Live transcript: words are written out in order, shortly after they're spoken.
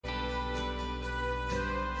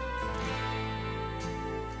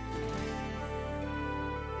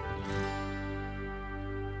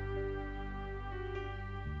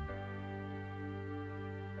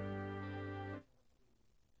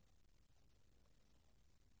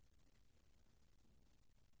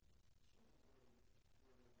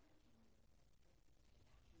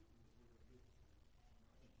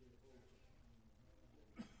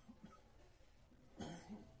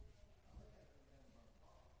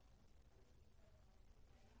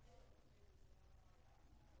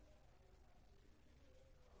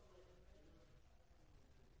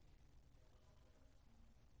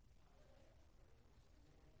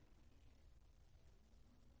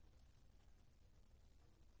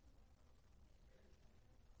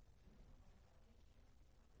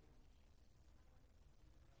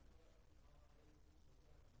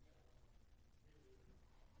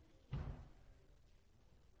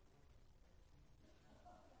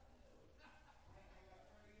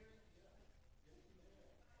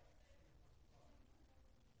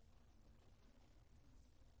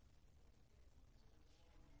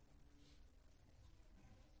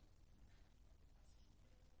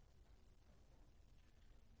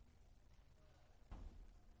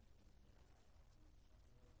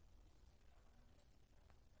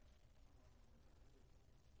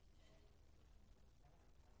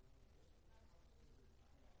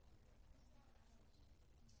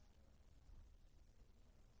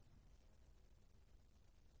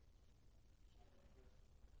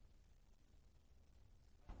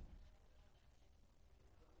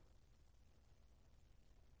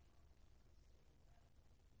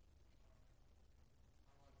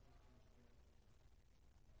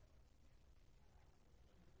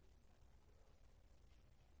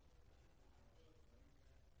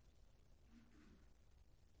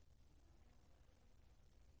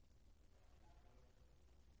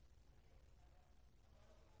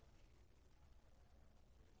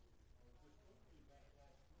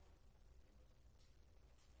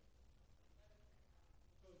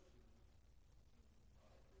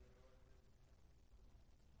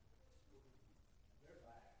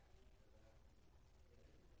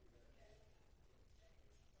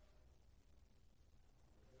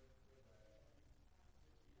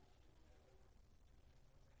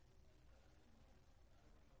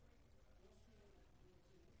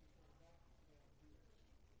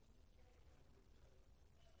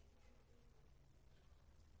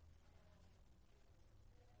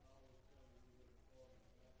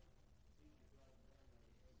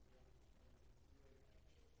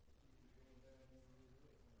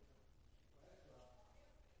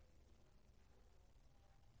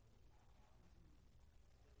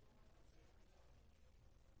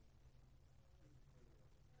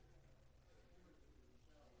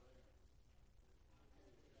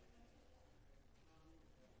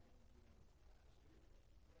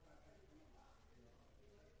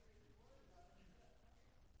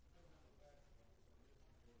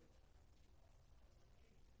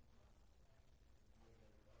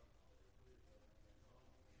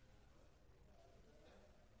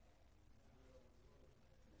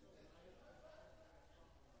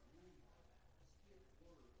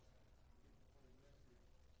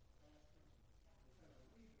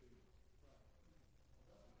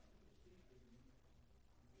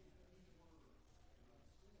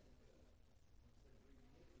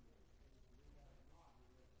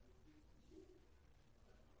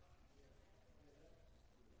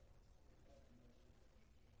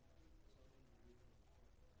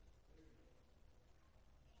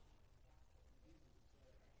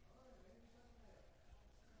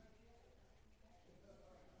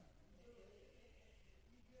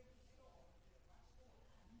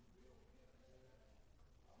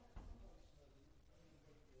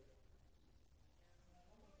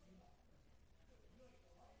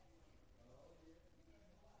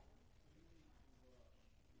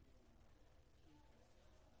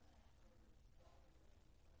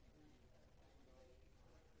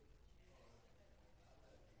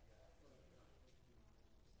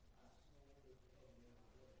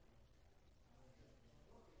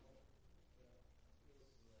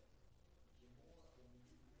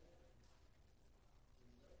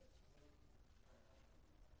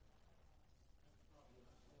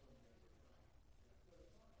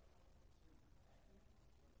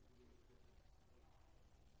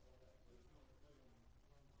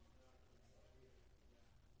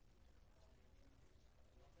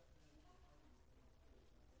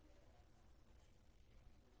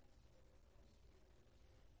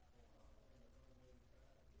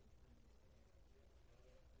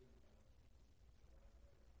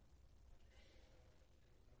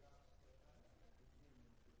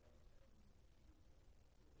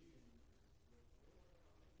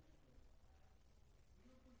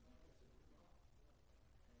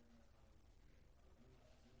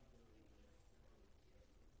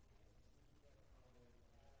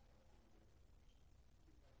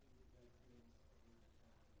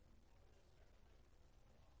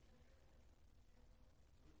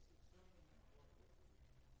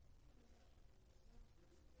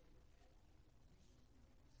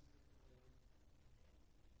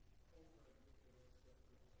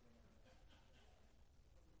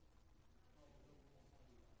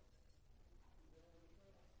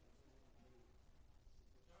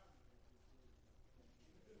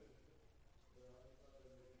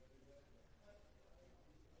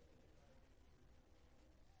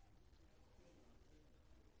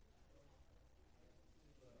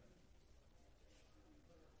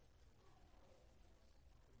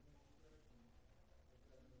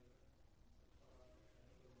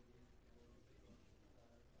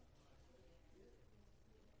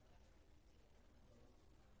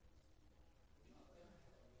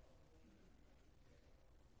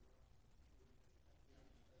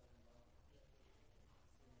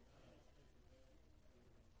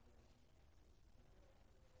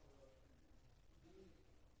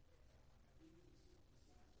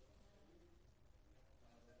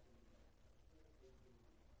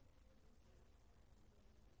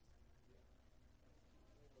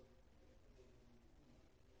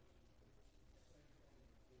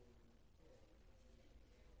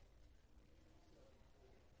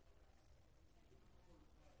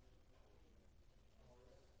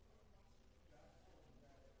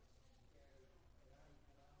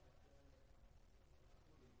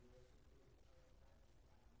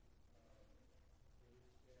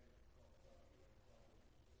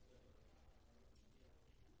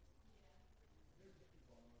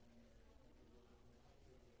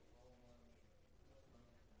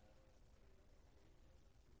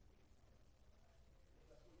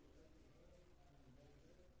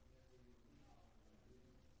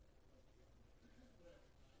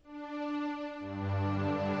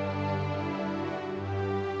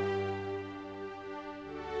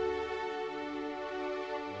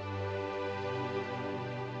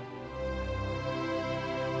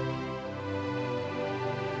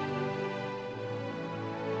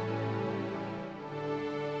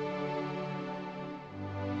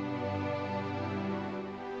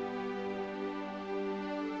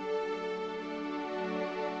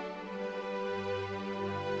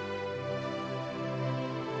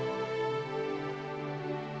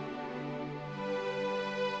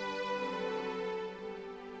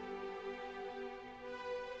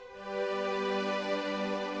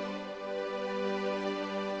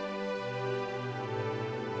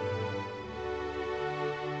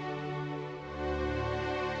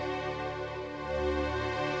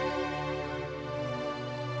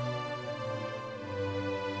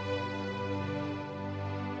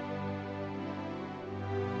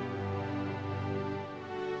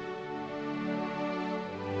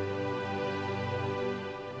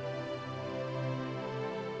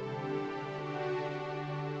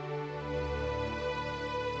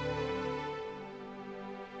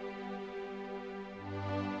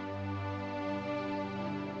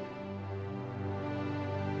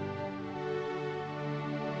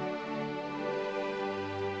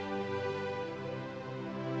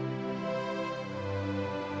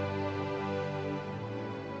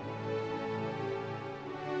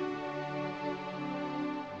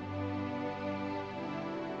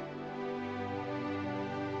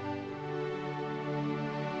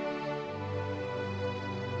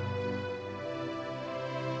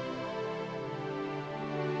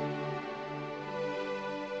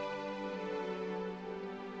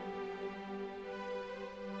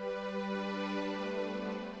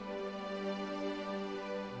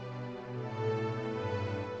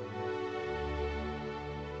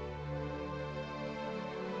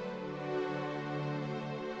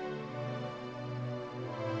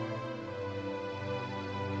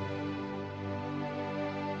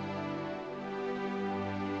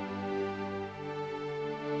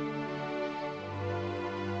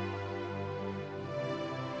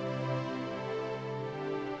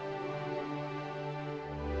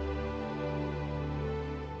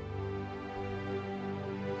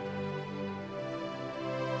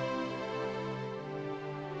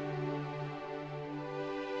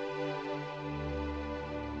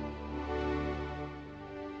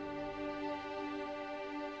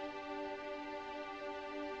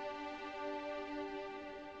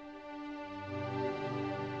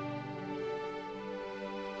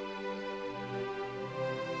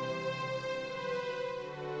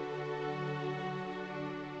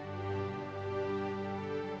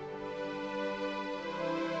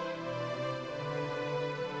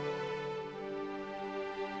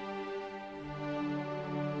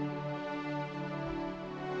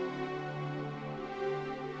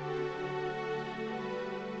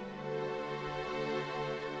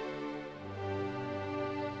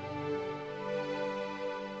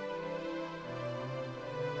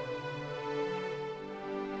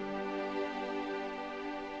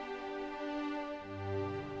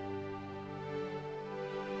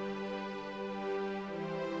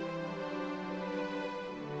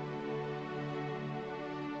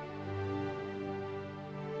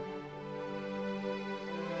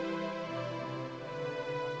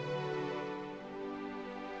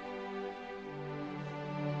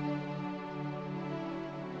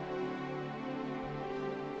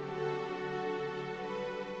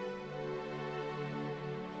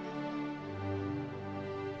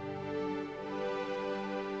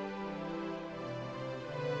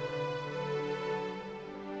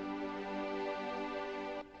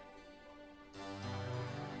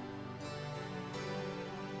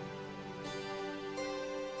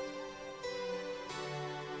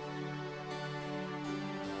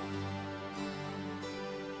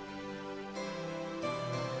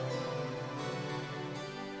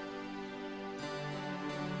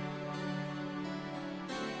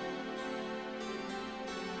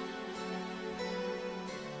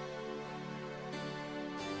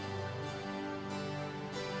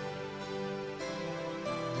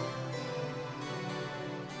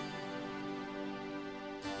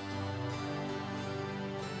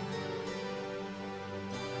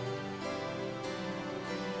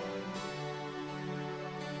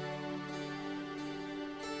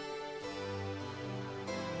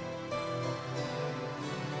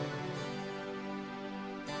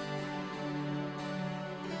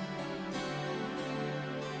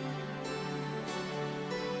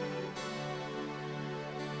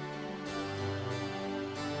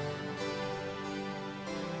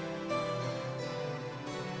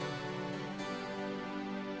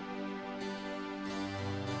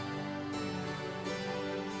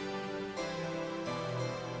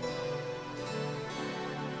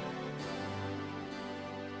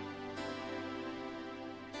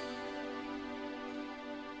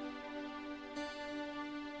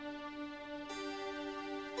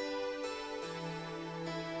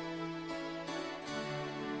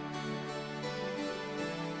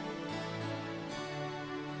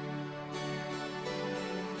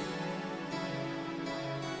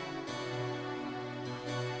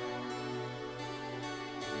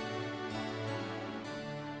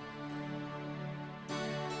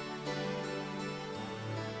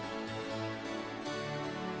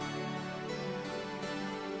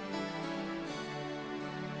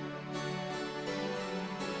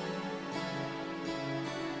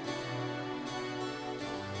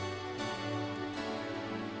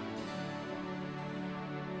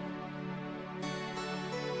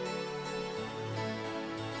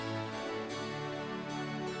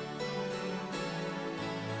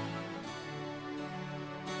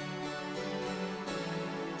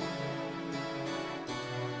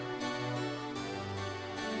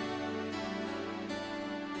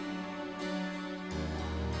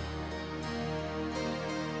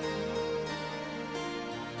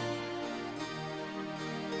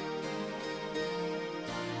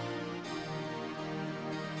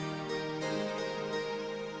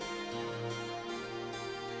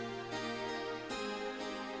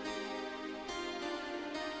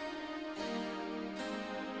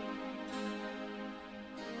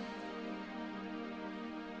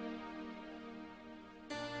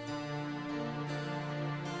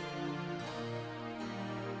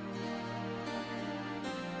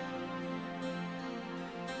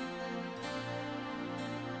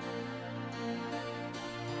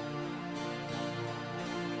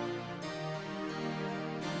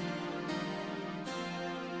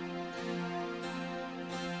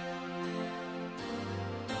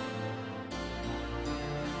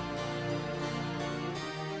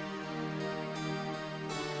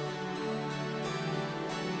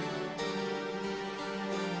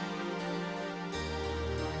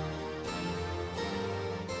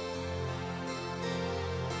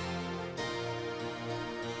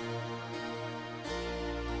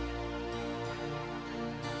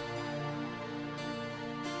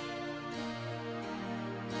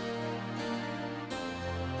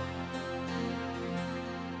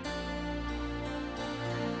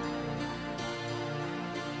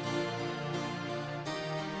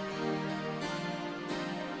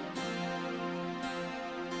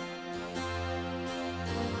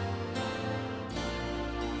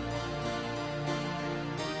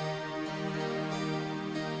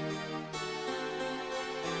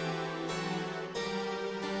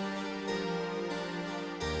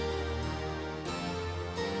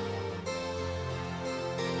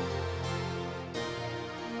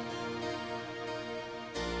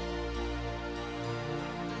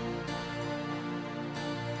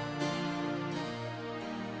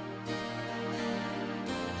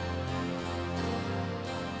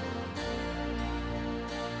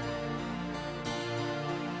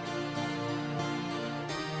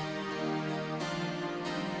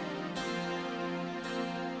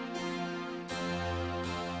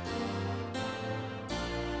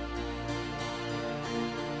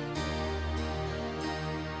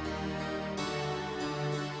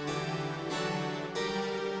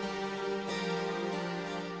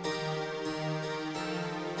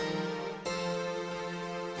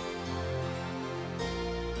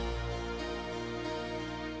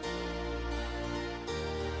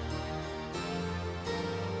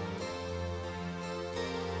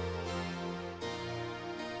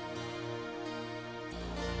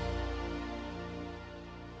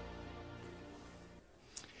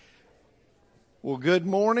Well, good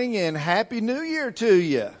morning and Happy New Year to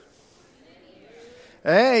you.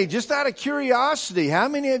 Hey, just out of curiosity, how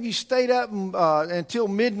many of you stayed up until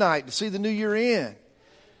midnight to see the new year in?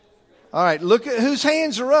 All right, look at whose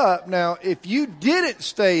hands are up. Now, if you didn't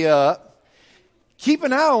stay up, keep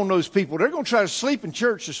an eye on those people. They're going to try to sleep in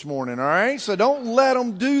church this morning, all right? So don't let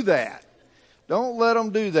them do that. Don't let them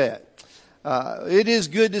do that. It is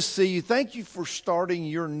good to see you. Thank you for starting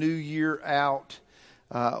your new year out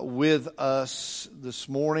with us this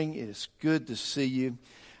morning. It is good to see you.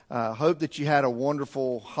 Hope that you had a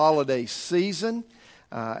wonderful holiday season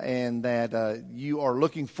and that you are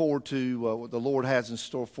looking forward to what the Lord has in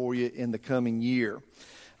store for you in the coming year.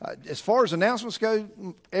 As far as announcements go,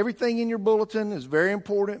 everything in your bulletin is very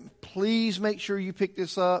important. Please make sure you pick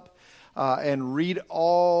this up and read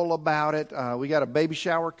all about it. We got a baby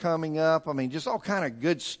shower coming up. I mean, just all kind of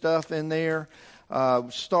good stuff in there.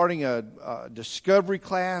 Starting a discovery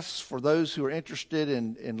class for those who are interested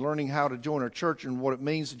in learning how to join our church and what it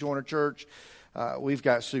means to join our church. We've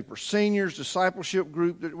got super seniors, discipleship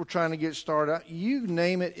group that we're trying to get started. You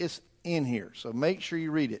name it, it's in here. So make sure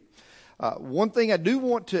you read it. One thing I do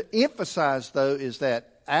want to emphasize, though, is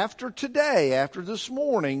that after today, after this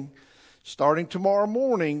morning, starting tomorrow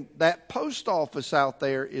morning, that post office out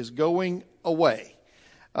there is going away.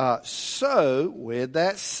 So with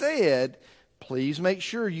that said, please make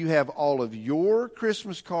sure you have all of your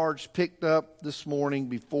Christmas cards picked up this morning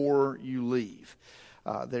before you leave.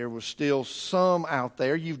 There was still some out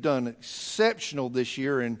there. You've done exceptional this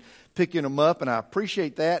year in picking them up, and I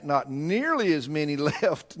appreciate that. Not nearly as many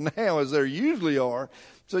left now as there usually are.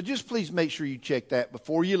 So just please make sure you check that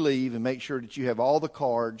before you leave and make sure that you have all the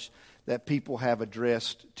cards that people have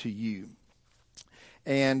addressed to you.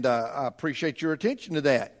 And I appreciate your attention to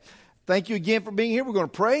that. Thank you again for being here. We're going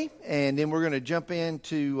to pray, and then we're going to jump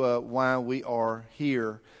into why we are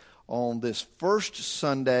here on this first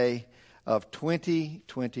Sunday of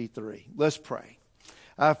 2023. Let's pray.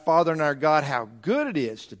 Our Father and our God, how good it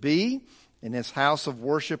is to be in this house of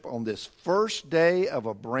worship on this first day of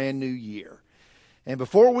a brand new year. And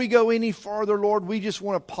before we go any farther, Lord, we just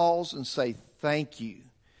want to pause and say thank you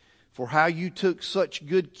for how you took such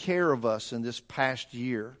good care of us in this past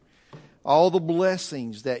year. All the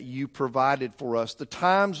blessings that you provided for us. The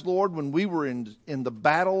times, Lord, when we were in the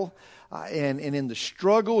battle and in the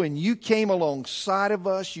struggle, and you came alongside of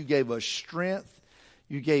us. You gave us strength.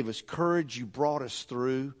 You gave us courage. You brought us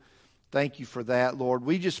through. Thank you for that, Lord.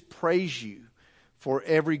 We just praise you for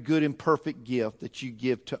every good and perfect gift that you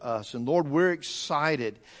give to us. And Lord, we're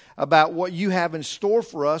excited about what you have in store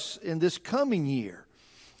for us in this coming year.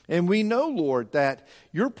 And we know, Lord, that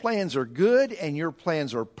your plans are good and your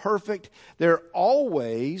plans are perfect. They're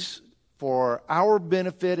always for our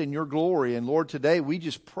benefit and your glory. And Lord, today we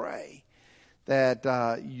just pray that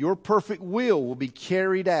your perfect will be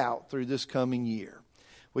carried out through this coming year.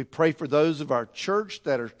 We pray for those of our church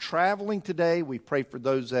that are traveling today. We pray for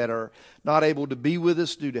those that are not able to be with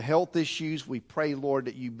us due to health issues. We pray, Lord,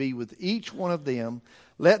 that you be with each one of them.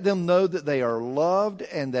 Let them know that they are loved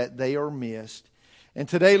and that they are missed. And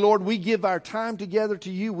today, Lord, we give our time together to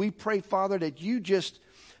you. We pray, Father, that you just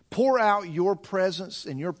pour out your presence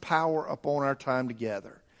and your power upon our time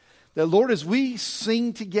together. That, Lord, as we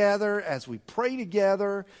sing together, as we pray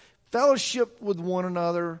together, fellowship with one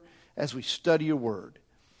another, as we study your word,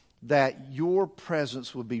 that your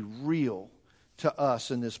presence would be real to us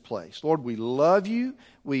in this place. Lord, we love you,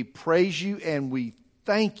 we praise you, and we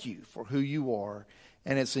thank you for who you are.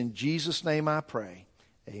 And it's in Jesus' name I pray.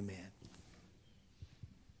 Amen.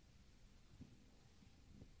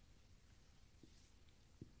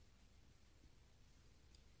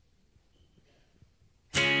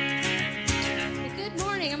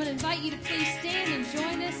 I'm going to invite you to please stand and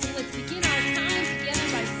join us, and let's begin our time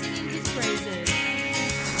together by singing his praises.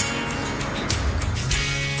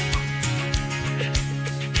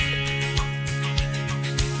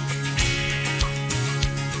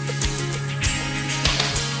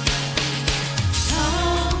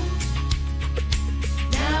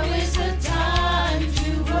 Now is the time to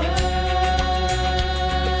worship.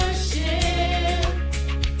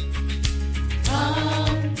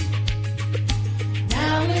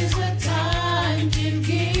 Now is the time to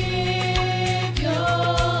give.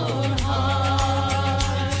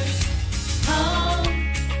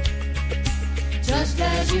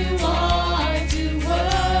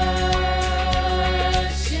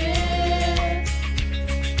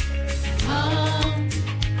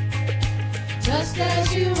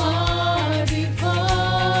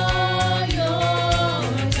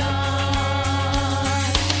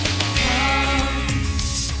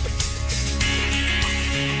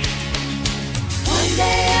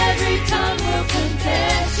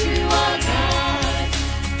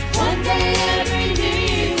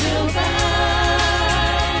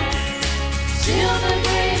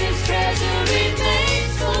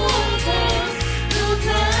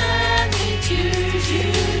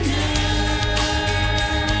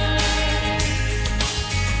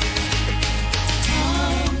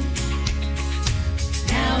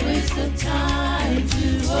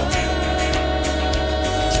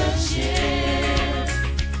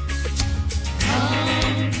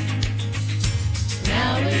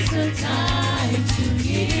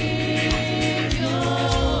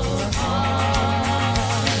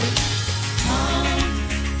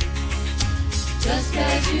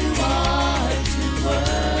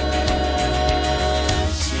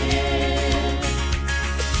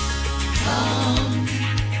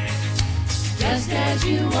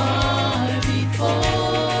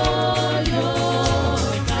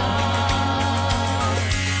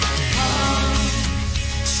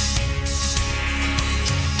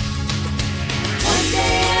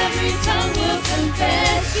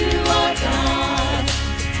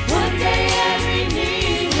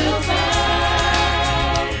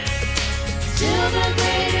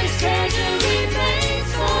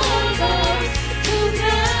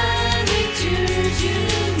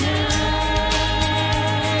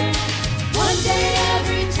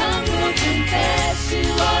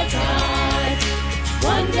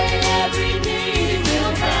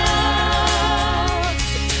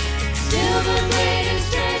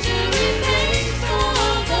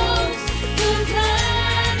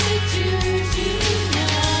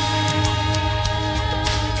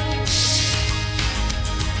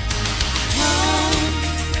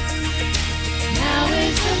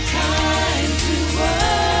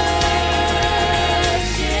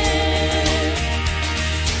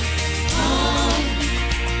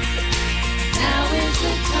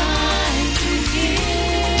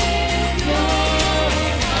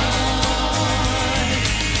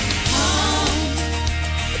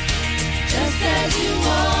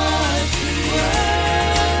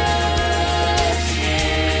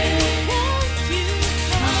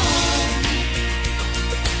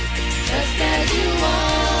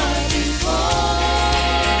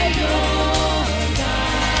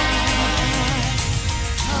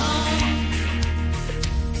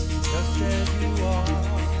 are.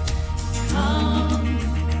 Come,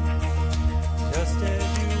 Just as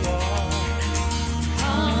you are.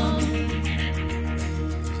 come,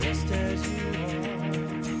 Just as you are.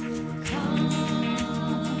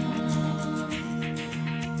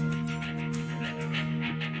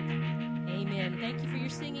 Amen. Thank you for your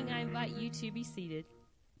singing. I invite you to be seated.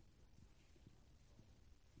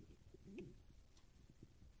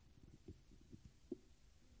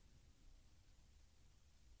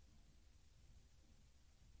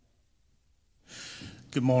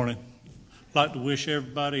 Good morning. I'd like to wish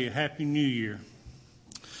everybody a happy new year.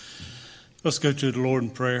 Let's go to the Lord in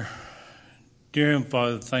prayer. Dear Heavenly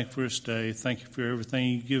Father, thank you for this day. Thank you for everything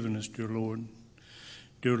you've given us, dear Lord.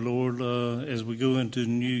 Dear Lord, as we go into the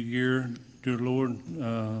new year, dear Lord,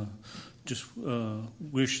 just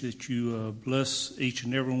wish that you bless each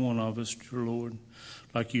and every one of us, dear Lord,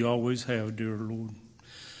 like you always have, dear Lord.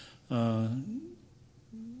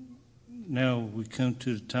 Now we come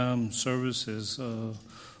to the time of service as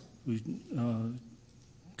we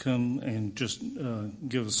come and just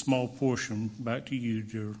give a small portion back to you,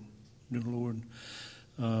 dear Lord.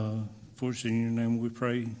 For it's in your name we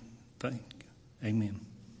pray. Amen.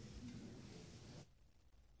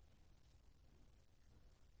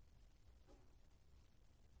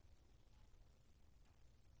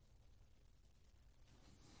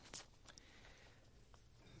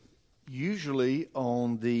 Usually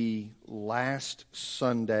on the last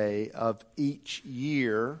Sunday of each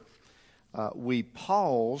year, we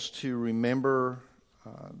pause to remember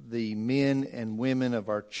the men and women of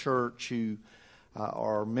our church who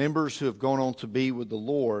are members who have gone on to be with the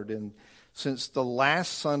Lord. And since the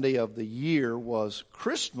last Sunday of the year was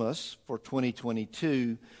Christmas for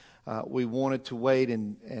 2022, we wanted to wait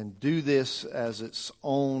and do this as its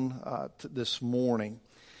own this morning.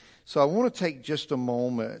 So I want to take just a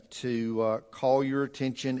moment to call your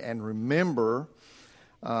attention and remember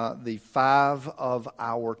the 5 of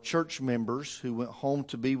our church members who went home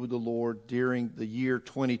to be with the Lord during the year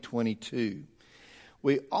 2022.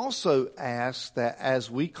 We also ask that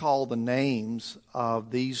as we call the names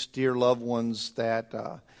of these dear loved ones that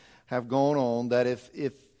have gone on, that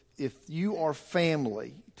if you are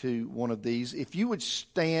family to one of these, if you would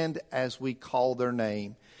stand as we call their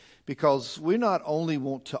name, because we not only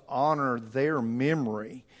want to honor their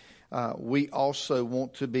memory, we also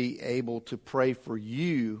want to be able to pray for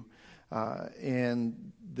you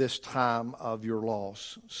in this time of your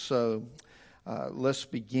loss. So let's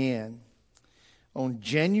begin. On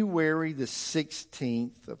January the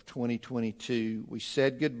 16th of 2022, we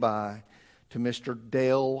said goodbye to Mr.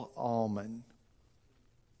 Dale Allman.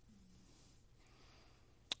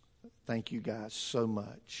 Thank you guys so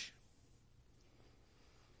much.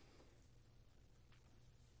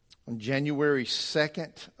 On January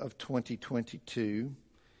 2nd of 2022,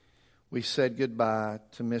 we said goodbye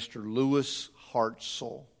to Mr. Lewis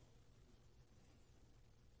Hartzell.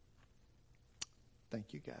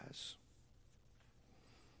 Thank you, guys.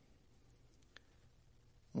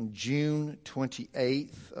 On June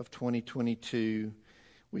 28th of 2022,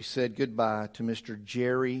 we said goodbye to Mr.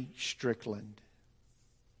 Jerry Strickland.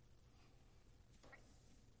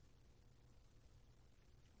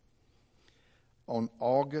 On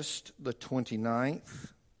August the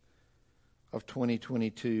 29th of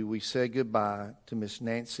 2022, we said goodbye to Miss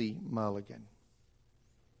Nancy Mulligan.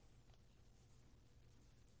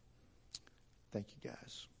 Thank you,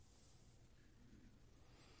 guys.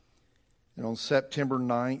 And on September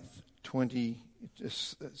 21st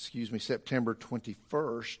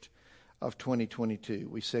of 2022,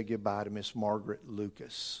 we said goodbye to Miss Margaret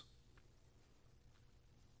Lucas.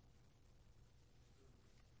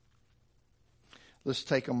 Let's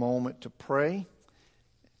take a moment to pray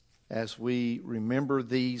as we remember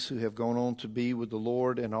these who have gone on to be with the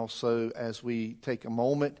Lord, and also as we take a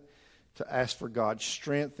moment to ask for God's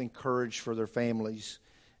strength and courage for their families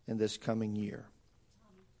in this coming year.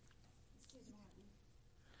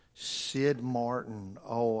 Sid Martin.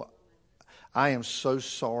 Oh, I am so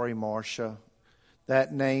sorry, Marcia.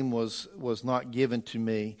 That name was not given to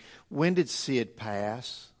me. When did Sid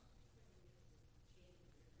pass?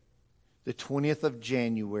 The 20th of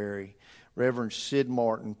January, Reverend Sid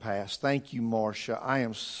Martin passed. Thank you, Marcia. I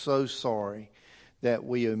am so sorry that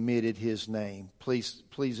we omitted his name. Please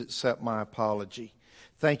accept my apology.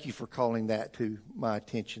 Thank you for calling that to my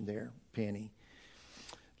attention there, Penny.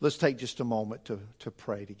 Let's take just a moment to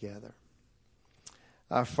pray together.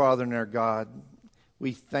 Our Father and our God,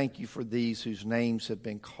 we thank you for these whose names have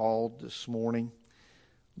been called this morning.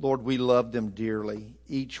 Lord, we love them dearly.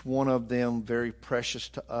 Each one of them very precious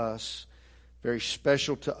to us, very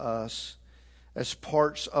special to us as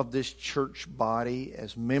parts of this church body,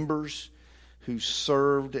 as members who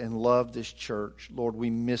served and loved this church. Lord, we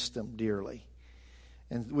miss them dearly.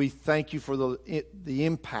 And we thank you for the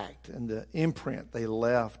impact and the imprint they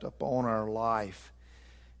left upon our life.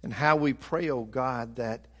 And how we pray, oh God,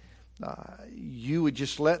 that you would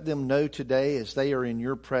just let them know today as they are in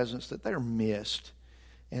your presence that they're missed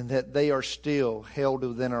and that they are still held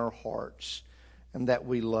within our hearts and that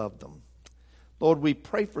we love them. Lord, we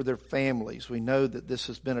pray for their families. We know that this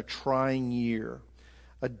has been a trying year,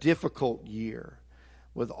 a difficult year,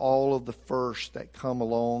 with all of the firsts that come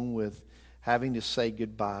along with having to say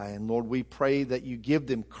goodbye. And Lord, we pray that you give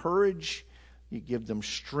them courage, you give them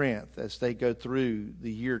strength as they go through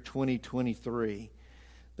the year 2023.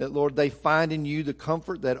 That, Lord, they find in you the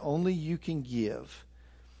comfort that only you can give.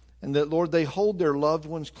 And that, Lord, they hold their loved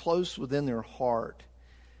ones close within their heart.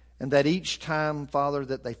 And that each time, Father,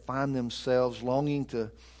 that they find themselves longing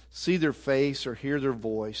to see their face or hear their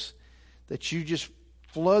voice, that you just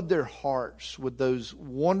flood their hearts with those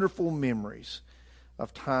wonderful memories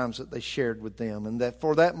of times that they shared with them. And that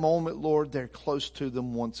for that moment, Lord, they're close to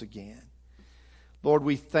them once again. Lord,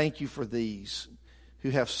 we thank you for these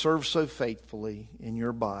who have served so faithfully in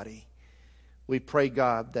your body. We pray,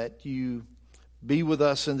 God, that you be with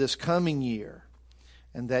us in this coming year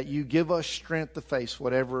and that you give us strength to face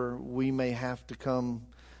whatever we may have to come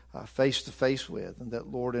face to face with. And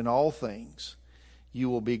that, Lord, in all things, you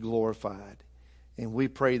will be glorified. And we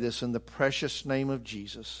pray this in the precious name of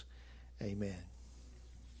Jesus. Amen.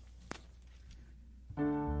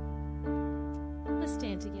 Let's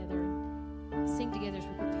stand together and sing together as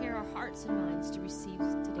we prepare our hearts and minds to receive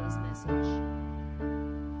today's message.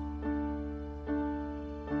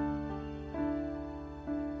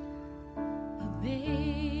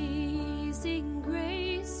 Amazing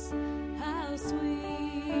grace, how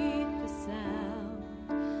sweet the sound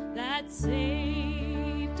that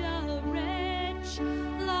saved a wretch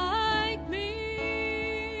like me.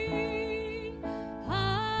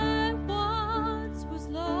 I once was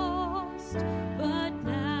lost, but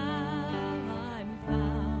now I'm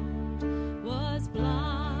found, was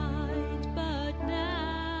blind, but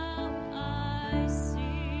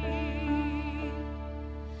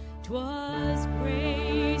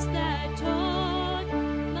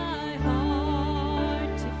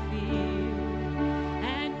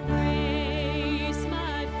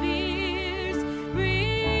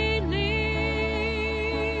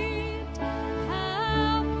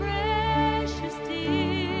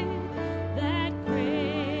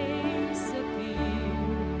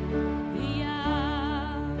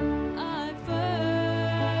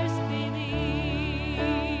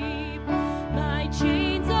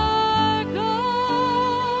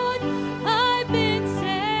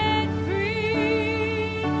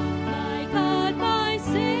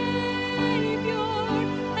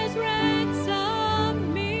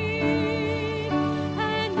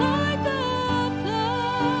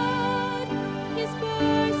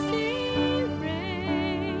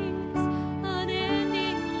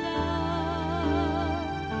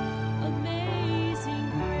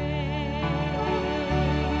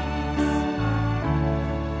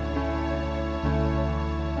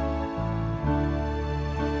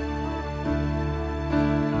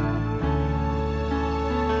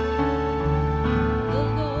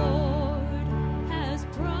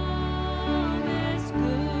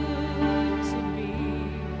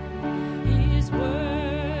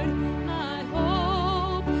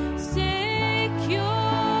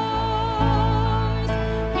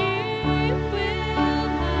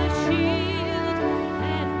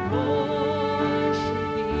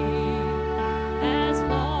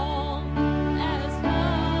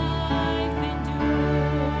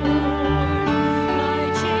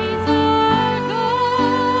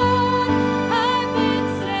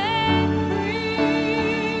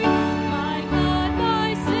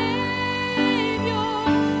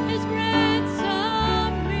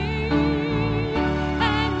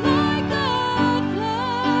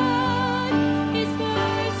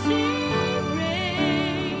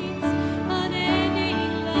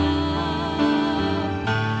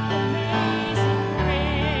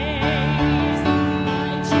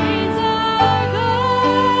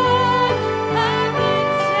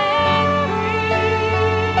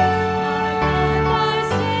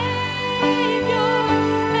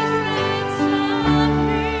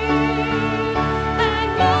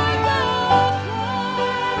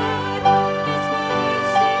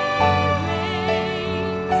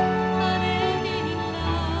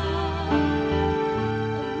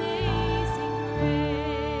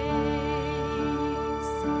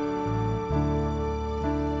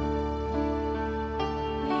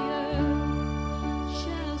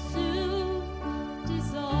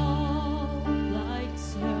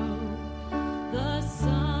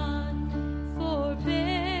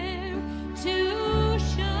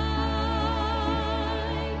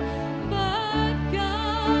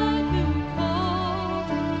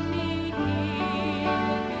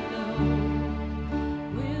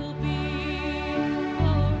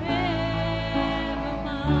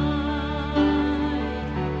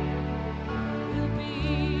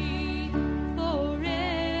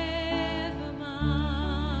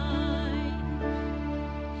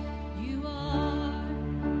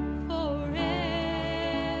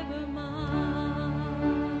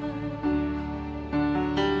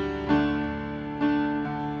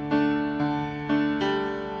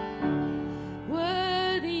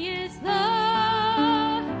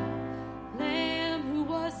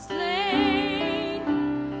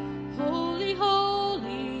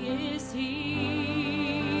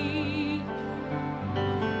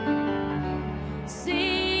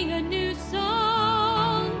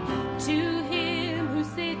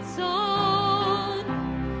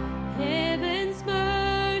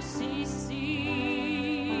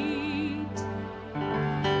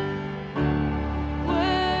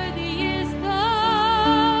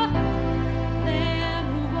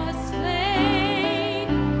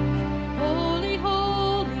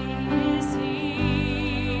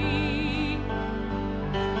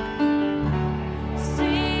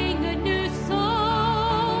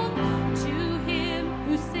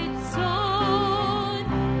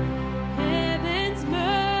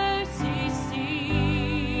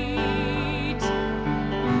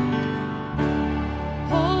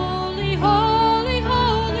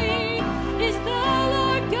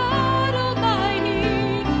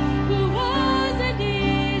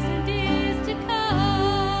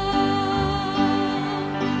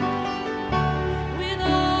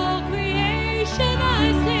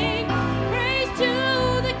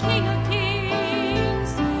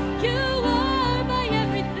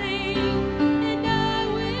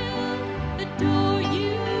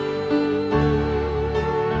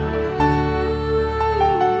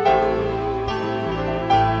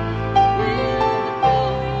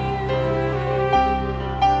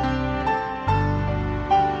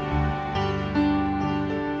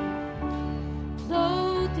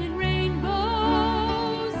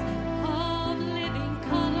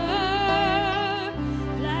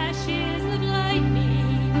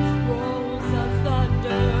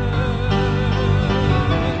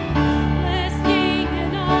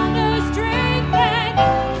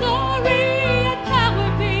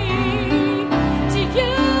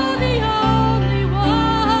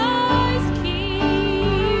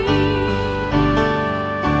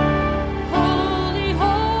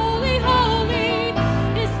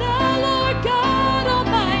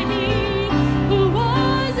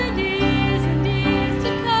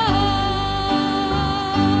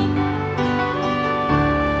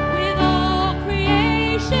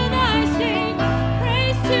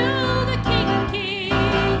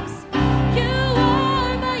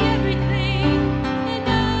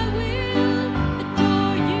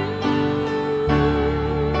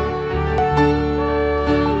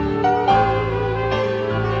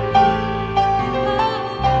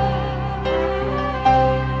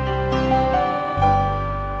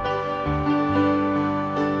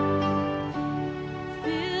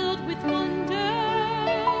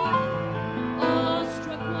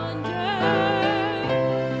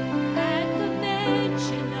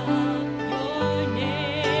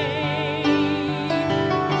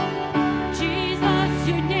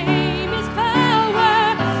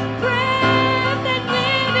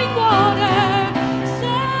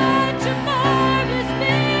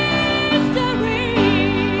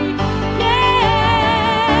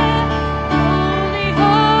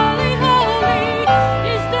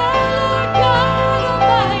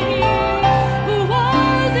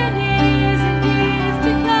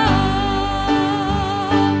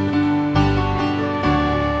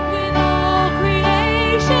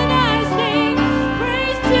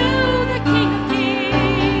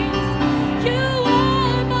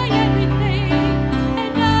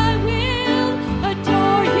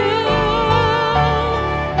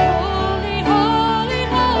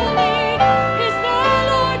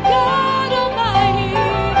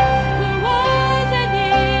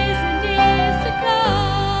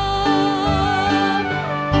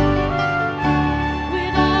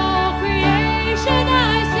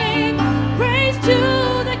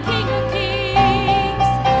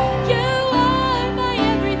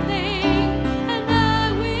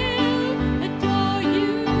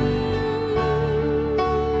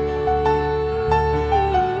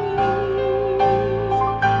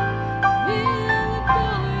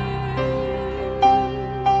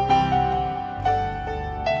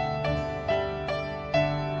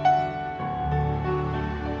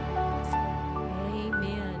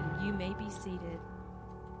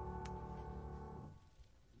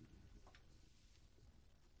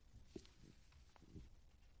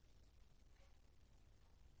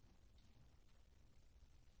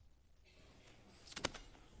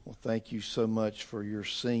Thank you so much for your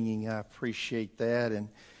singing. I appreciate that. And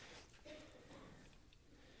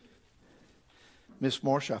Miss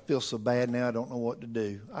Marcia, I feel so bad now. I don't know what to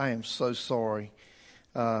do. I am so sorry.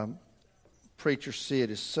 Preacher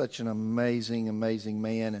Sid is such an amazing, amazing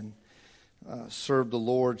man, and served the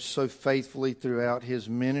Lord so faithfully throughout his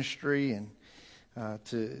ministry. And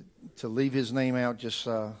to leave his name out just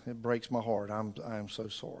it breaks my heart. I am so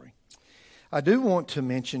sorry. I do want to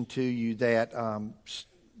mention to you that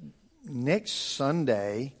next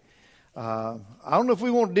Sunday, I don't know if we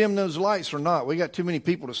want to dim those lights or not. We got too many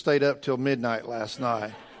people that stayed up till midnight last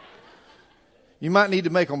night. You might need to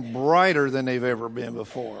make them brighter than they've ever been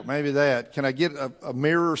before. Maybe that. Can I get a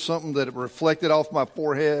mirror or something that reflected off my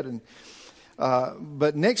forehead? And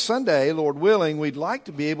but next Sunday, Lord willing, we'd like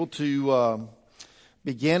to be able to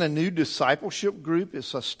begin a new discipleship group.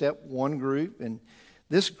 It's a step one group, and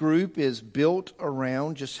this group is built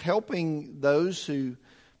around just helping those who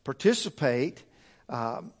participate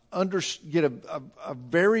get a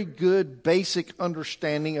very good basic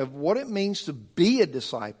understanding of what it means to be a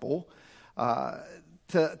disciple,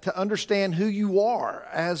 to understand who you are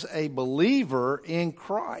as a believer in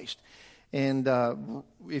Christ. And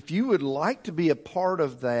if you would like to be a part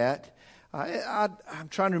of that, I'm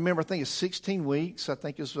trying to remember, I think it's 16 weeks, I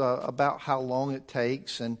think is about how long it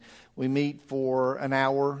takes, and we meet for an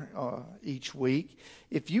hour each week.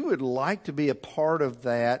 If you would like to be a part of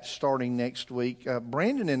that starting next week,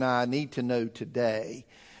 Brandon and I need to know today.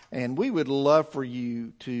 And we would love for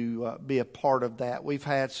you to be a part of that. We've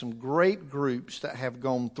had some great groups that have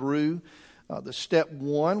gone through the step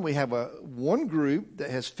one. We have one group that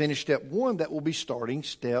has finished step one that will be starting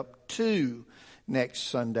step two next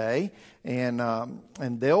Sunday. And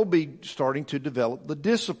they'll be starting to develop the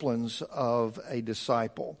disciplines of a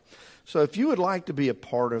disciple. So if you would like to be a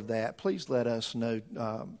part of that, please let us know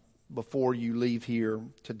before you leave here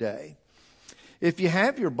today. If you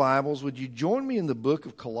have your Bibles, would you join me in the book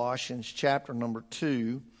of Colossians chapter number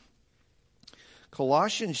 2?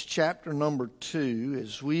 Colossians chapter number 2,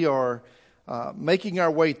 as we are making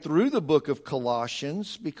our way through the book of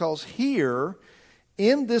Colossians, because here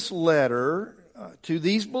in this letter to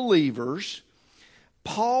these believers,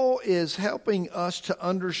 Paul is helping us to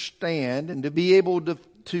understand and to be able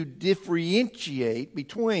to differentiate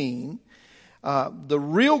between the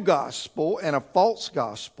real gospel and a false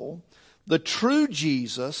gospel, the true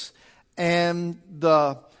Jesus and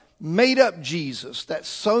the made-up Jesus that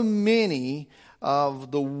so many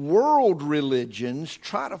of the world religions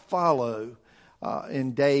try to follow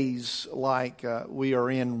in days like we are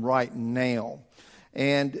in right now.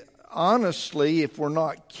 And honestly, if we're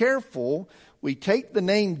not careful, we take the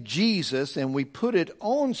name Jesus and we put it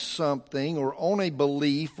on something or on a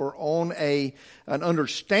belief or on an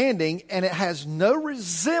understanding, and it has no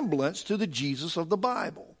resemblance to the Jesus of the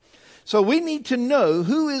Bible. So we need to know,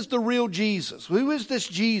 who is the real Jesus? Who is this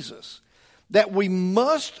Jesus that we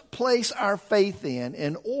must place our faith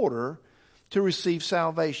in order to receive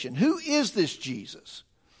salvation? Who is this Jesus?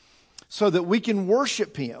 So that we can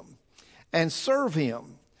worship Him and serve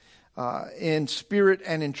Him in spirit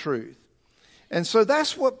and in truth. And so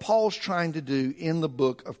that's what Paul's trying to do in the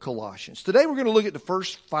book of Colossians. Today we're going to look at the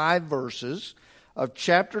first 5 verses of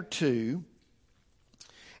chapter 2.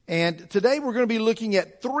 And today we're going to be looking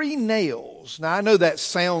at 3 nails. Now I know that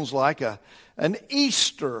sounds like an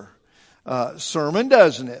Easter sermon,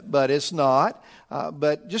 doesn't it? But it's not.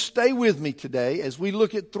 But just stay with me today as we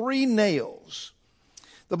look at 3 nails.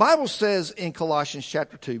 The Bible says in Colossians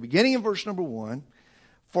chapter 2, beginning in verse number 1,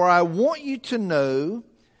 "For I want you to know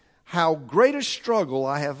how great a struggle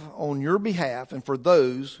I have on your behalf and for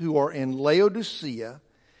those who are in Laodicea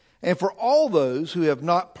and for all those who have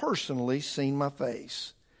not personally seen my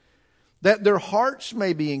face, that their hearts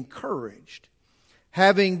may be encouraged,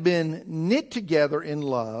 having been knit together in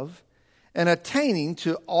love and attaining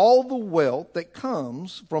to all the wealth that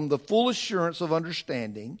comes from the full assurance of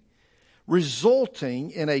understanding,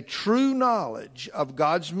 resulting in a true knowledge of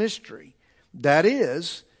God's mystery, that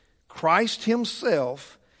is, Christ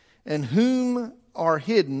Himself, in whom are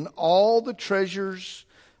hidden all the treasures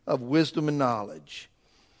of wisdom and knowledge.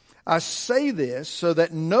 I say this so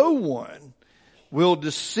that no one will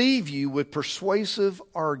deceive you with persuasive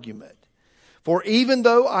argument. For even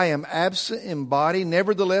though I am absent in body,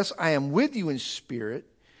 nevertheless I am with you in spirit,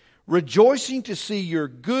 rejoicing to see your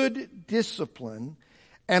good discipline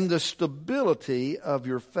and the stability of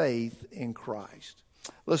your faith in Christ."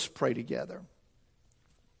 Let's pray together.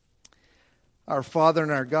 Our Father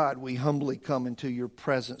and our God, we humbly come into your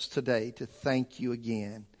presence today to thank you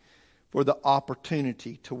again for the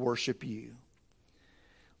opportunity to worship you.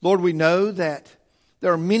 Lord, we know that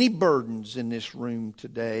There are many burdens in this room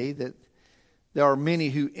today. That there are many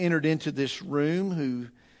who entered into this room who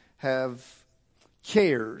have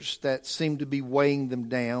cares that seem to be weighing them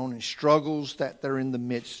down and struggles that they're in the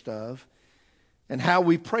midst of. And how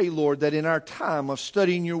we pray, Lord, that in our time of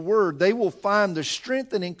studying your word, they will find the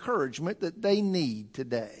strength and encouragement that they need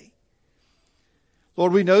today.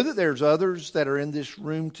 Lord, we know that there's others that are in this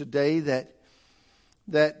room today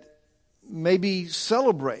that may be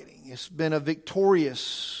celebrating. It's been a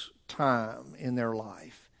victorious time in their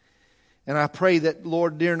life. And I pray that,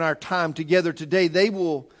 Lord, during our time together today, they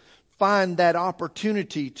will find that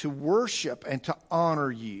opportunity to worship and to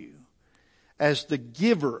honor you as the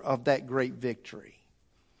giver of that great victory.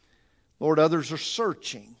 Lord, others are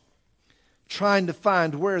searching, trying to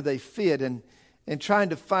find where they fit and trying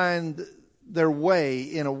to find their way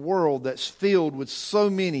in a world that's filled with so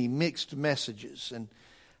many mixed messages. And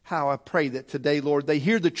how I pray that today, Lord, they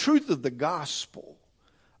hear the truth of the gospel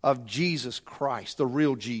of Jesus Christ, the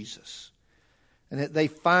real Jesus. And that they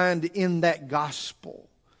find in that gospel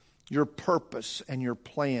your purpose and your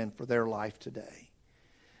plan for their life today.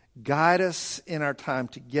 Guide us in our time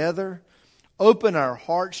together. Open our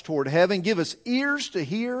hearts toward heaven. Give us ears to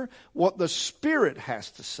hear what the Spirit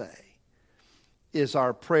has to say, is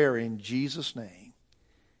our prayer in Jesus' name.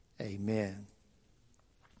 Amen.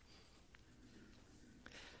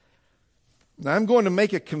 Now, I'm going to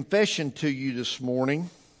make a confession to you this morning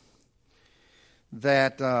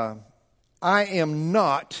that I am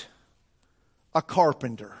not a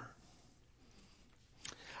carpenter.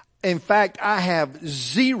 In fact, I have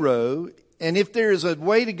zero, and if there is a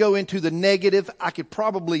way to go into the negative, I could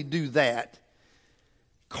probably do that,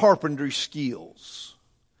 carpentry skills.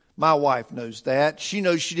 My wife knows that. She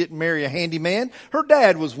knows she didn't marry a handyman. Her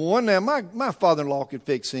dad was one. Now, my father-in-law could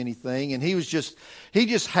fix anything, and he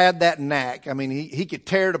just had that knack. I mean, he could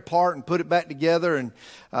tear it apart and put it back together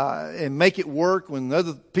and make it work when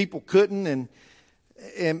other people couldn't.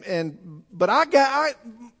 But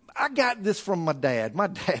I got this from my dad. My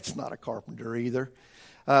dad's not a carpenter either.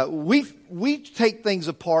 We take things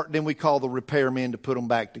apart and then we call the repairmen to put them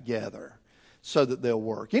back together so that they'll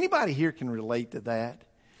work. Anybody here can relate to that?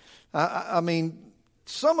 I mean,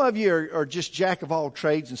 some of you are just jack of all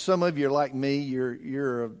trades, and some of you are like me.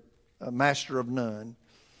 You're a master of none.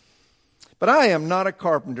 But I am not a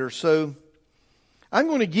carpenter, so I'm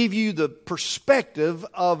going to give you the perspective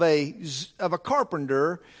of a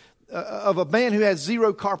carpenter, of a man who has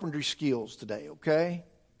zero carpentry skills today, okay?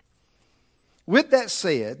 With that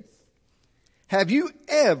said, have you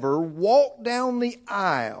ever walked down the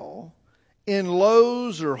aisle in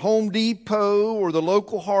Lowe's or Home Depot or the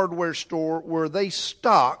local hardware store where they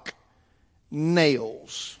stock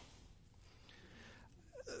nails?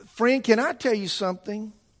 Friend, can I tell you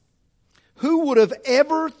something? Who would have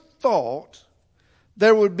ever thought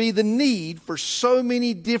there would be the need for so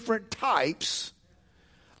many different types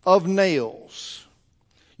of nails?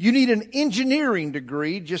 You need an engineering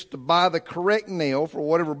degree just to buy the correct nail for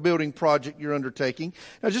whatever building project you're undertaking.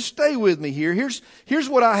 Now just stay with me here. Here's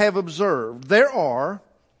what I have observed. There are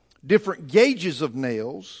different gauges of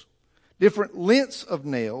nails, different lengths of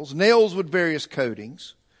nails, nails with various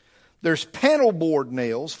coatings. There's panel board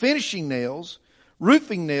nails, finishing nails,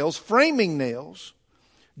 roofing nails, framing nails,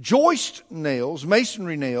 joist nails,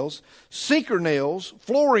 masonry nails, sinker nails,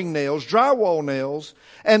 flooring nails, drywall nails,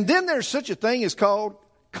 and then there's such a thing as called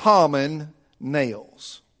common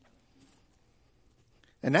nails.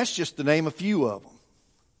 And that's just to name a few of them.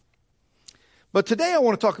 But today I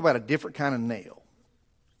want to talk about a different kind of nail.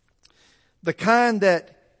 The kind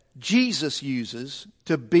that Jesus uses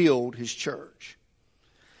to build his church.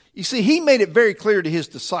 You see, he made it very clear to his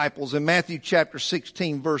disciples in Matthew chapter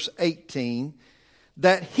 16, verse 18,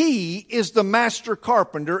 that he is the master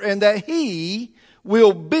carpenter and that he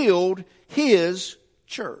will build his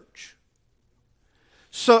church.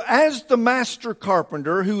 So as the master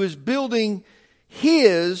carpenter who is building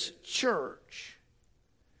his church,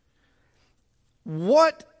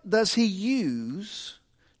 what does he use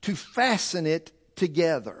to fasten it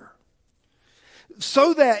together?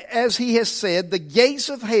 So that, as he has said, the gates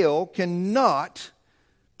of hell cannot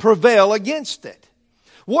prevail against it.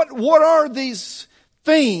 What are these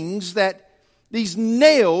things, these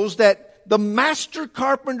nails that the master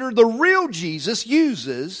carpenter, the real Jesus,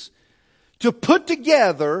 uses to put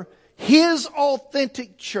together his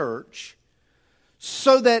authentic church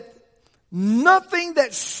so that nothing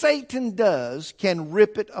that Satan does can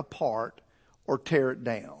rip it apart or tear it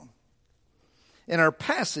down? In our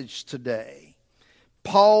passage today,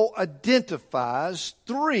 Paul identifies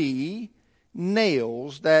 3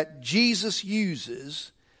 nails that Jesus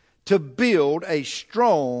uses to build a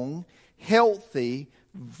strong, healthy,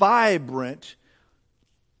 vibrant,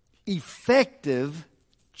 effective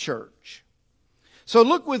church. So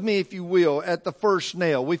look with me, if you will, at the first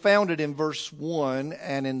nail. We found it in verse 1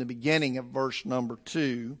 and in the beginning of verse number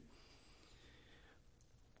 2.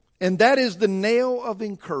 And that is the nail of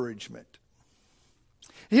encouragement.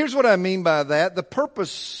 Here's what I mean by that. The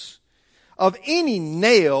purpose of any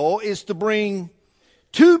nail is to bring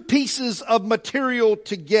two pieces of material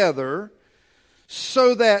together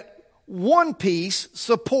so that one piece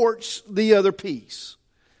supports the other piece.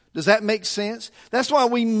 Does that make sense? That's why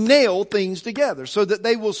we nail things together, so that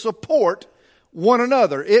they will support one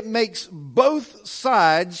another. It makes both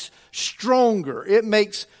sides stronger. It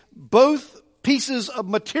makes both pieces of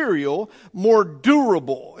material more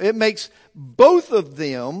durable. It makes both of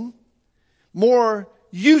them more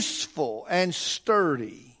useful and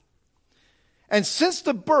sturdy. And since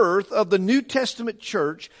the birth of the New Testament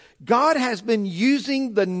church, God has been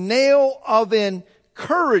using the nail of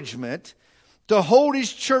encouragement to hold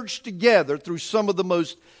His church together through some of the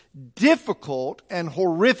most difficult and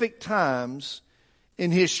horrific times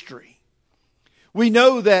in history. We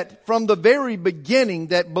know that from the very beginning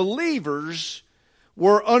that believers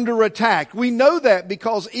were under attack. We know that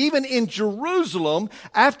because even in Jerusalem,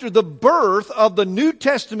 after the birth of the New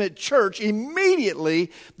Testament church,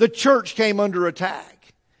 immediately the church came under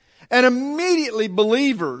attack. And immediately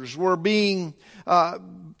believers were being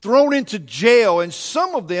thrown into jail, and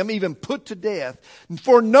some of them even put to death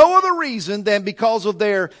for no other reason than because of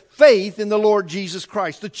their faith in the Lord Jesus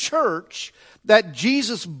Christ. The church that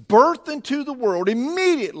Jesus birthed into the world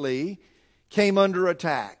immediately came under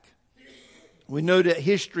attack. We know that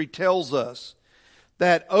history tells us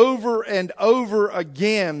that over and over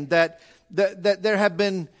again that there have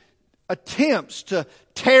been attempts to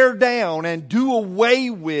tear down and do away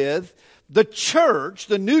with the church,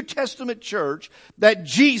 the New Testament church that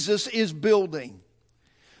Jesus is building.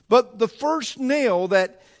 But the first nail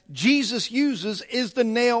that Jesus uses is the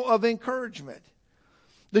nail of encouragement.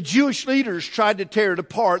 The Jewish leaders tried to tear it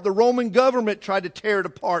apart. The Roman government tried to tear it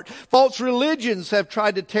apart. False religions have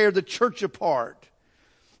tried to tear the church apart.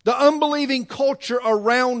 The unbelieving culture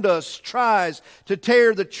around us tries to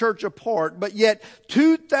tear the church apart. But yet,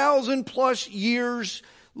 2,000 plus years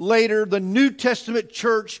later, the New Testament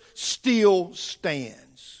church still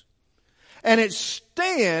stands. And it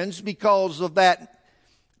stands because of that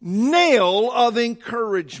nail of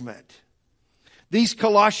encouragement. These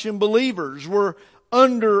Colossian believers were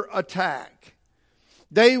under attack.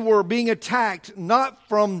 They were being attacked not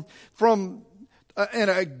from in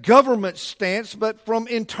a government stance, but from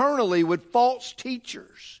internally with false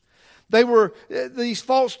teachers. These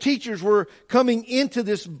false teachers were coming into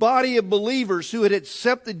this body of believers who had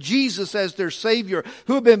accepted Jesus as their Savior,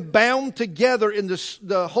 who had been bound together in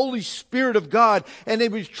the Holy Spirit of God, and they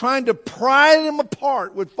were trying to pry them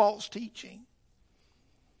apart with false teaching.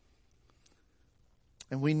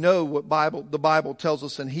 And we know what the Bible tells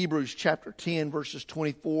us in Hebrews chapter 10, verses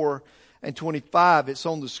 24 and 25. It's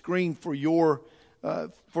on the screen for you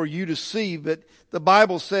to see, but the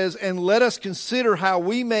Bible says, "And let us consider how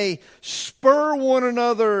we may spur one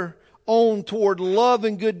another on toward love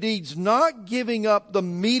and good deeds, not giving up the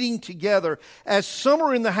meeting together as some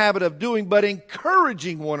are in the habit of doing, but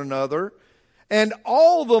encouraging one another, and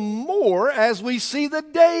all the more as we see the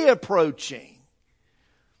day approaching."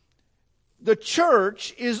 The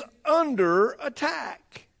church is under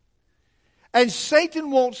attack. And Satan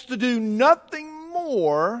wants to do nothing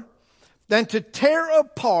more than to tear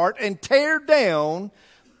apart and tear down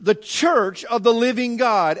the church of the living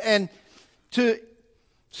God and to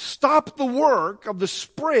stop the work of the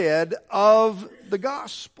spread of the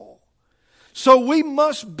gospel. So we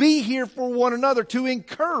must be here for one another, to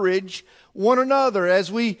encourage one another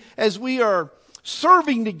as we are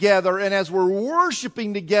serving together and as we're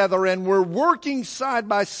worshiping together and we're working side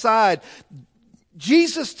by side.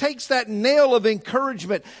 Jesus takes that nail of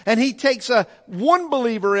encouragement and He takes one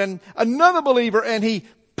believer and another believer and He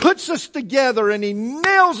puts us together and He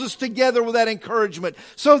nails us together with that encouragement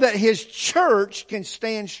so that His church can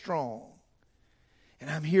stand strong. And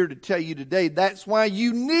I'm here to tell you today, that's why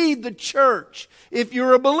you need the church if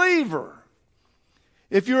you're a believer.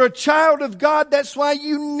 If you're a child of God, that's why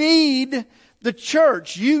you need the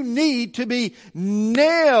church. You need to be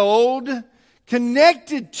nailed,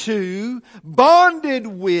 connected to, bonded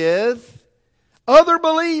with other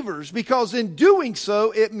believers, because in doing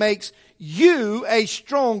so, it makes you a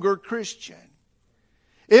stronger Christian.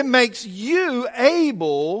 It makes you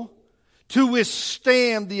able to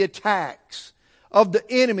withstand the attacks of the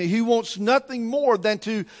enemy, who wants nothing more than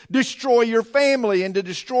to destroy your family and to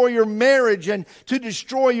destroy your marriage and to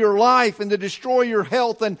destroy your life and to destroy your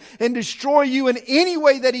health and destroy you in any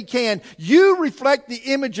way that he can. You reflect the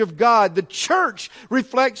image of God. The church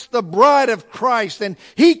reflects the bride of Christ, and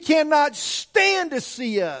he cannot stand to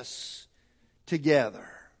see us together.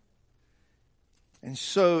 And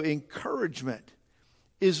so encouragement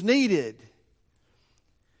is needed.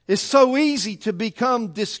 It's so easy to become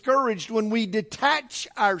discouraged when we detach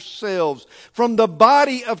ourselves from the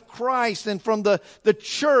body of Christ and from the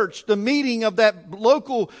church, the meeting of that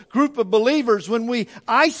local group of believers. When we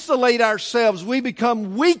isolate ourselves, we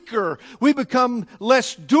become weaker. We become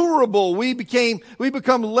less durable. We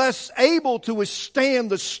become less able to withstand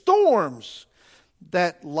the storms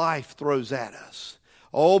that life throws at us.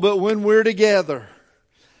 Oh, but when we're together,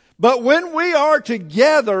 but when we are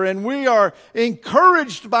together and we are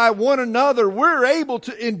encouraged by one another, we're able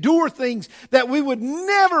to endure things that we would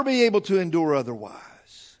never be able to endure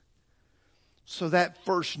otherwise. So that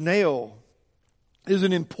first nail is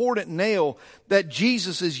an important nail that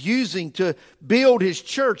Jesus is using to build his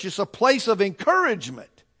church. It's a place of encouragement.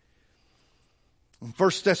 In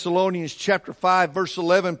 1 Thessalonians chapter 5, verse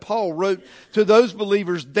 11, Paul wrote to those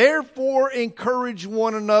believers, "Therefore encourage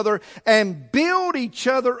one another and build each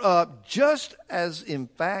other up, just as in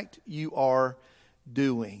fact you are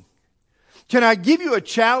doing." Can I give you a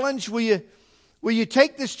challenge? Will you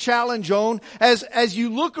take this challenge on as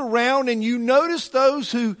you look around and you notice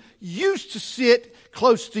those who used to sit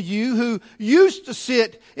close to you, who used to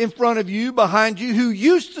sit in front of you, behind you, who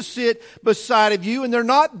used to sit beside of you, and they're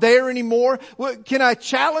not there anymore? Well, can I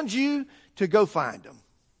challenge you to go find them?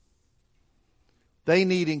 They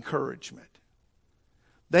need encouragement.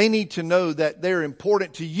 They need to know that they're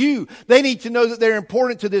important to you. They need to know that they're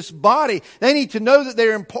important to this body. They need to know that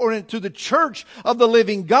they're important to the church of the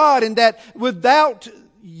living God, and that without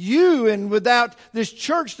you and without this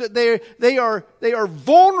church, that they are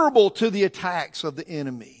vulnerable to the attacks of the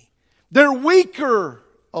enemy. They're weaker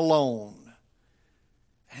alone.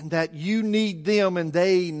 And that you need them and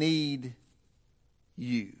they need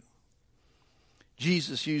you.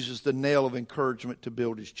 Jesus uses the nail of encouragement to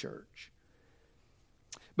build his church.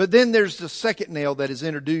 But then there's the second nail that is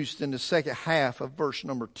introduced in the second half of verse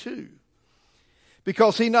number 2.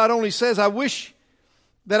 Because he not only says, "I wish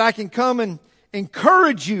that I can come and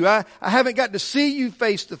encourage you. I haven't got to see you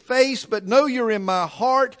face to face, but know you're in my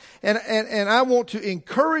heart, and I want to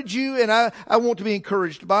encourage you, and I want to be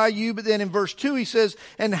encouraged by you." But then in verse 2 he says,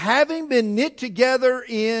 "And having been knit together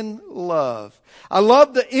in love." I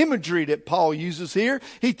love the imagery that Paul uses here.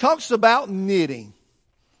 He talks about knitting.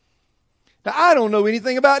 Now, I don't know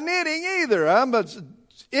anything about knitting either. I'm as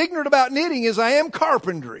ignorant about knitting as I am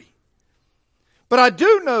carpentry. But I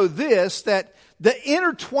do know this, that the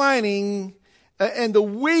intertwining and the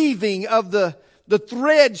weaving of the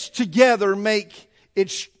threads together make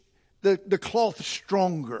the cloth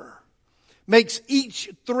stronger. Makes each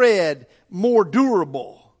thread more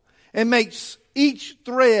durable. And makes each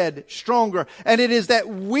thread stronger. And it is that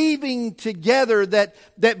weaving together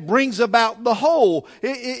that brings about the whole.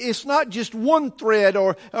 It's not just one thread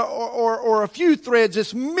or a few threads.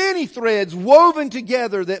 It's many threads woven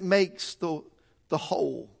together that makes the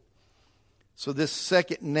whole. So this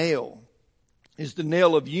second nail is the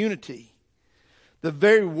nail of unity. The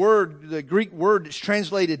very word, the Greek word that's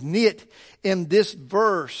translated knit in this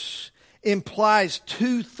verse, implies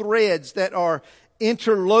two threads that are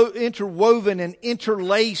interwoven and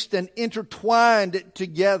interlaced and intertwined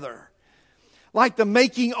together. Like the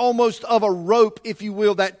making almost of a rope, if you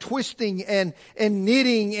will, that twisting and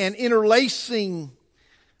knitting and interlacing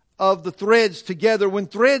of the threads together. When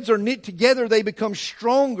threads are knit together, they become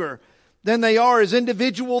stronger than they are as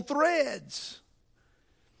individual threads.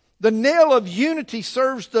 The nail of unity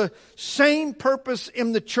serves the same purpose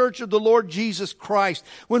in the church of the Lord Jesus Christ.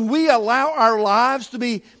 When we allow our lives to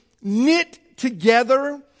be knit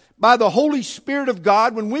together by the Holy Spirit of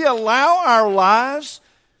God, when we allow our lives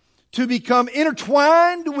to become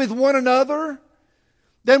intertwined with one another,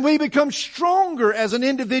 then we become stronger as an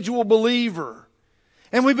individual believer.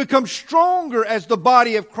 And we become stronger as the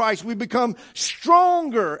body of Christ. We become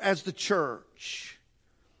stronger as the church.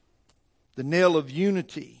 The nail of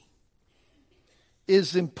unity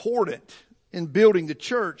is important in building the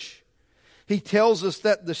church. He tells us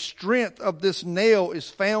that the strength of this nail is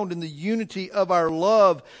found in the unity of our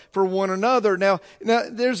love for one another. Now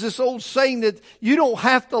there's this old saying that you don't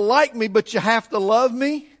have to like me, but you have to love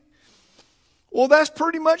me. Well, that's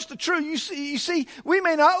pretty much the truth. You see, we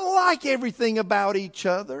may not like everything about each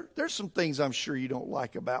other. There's some things I'm sure you don't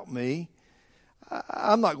like about me.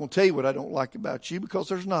 I'm not going to tell you what I don't like about you because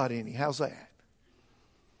there's not any. How's that?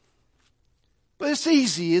 But it's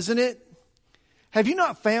easy, isn't it? Have you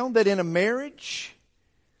not found that in a marriage,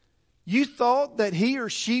 you thought that he or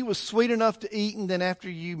she was sweet enough to eat, and then after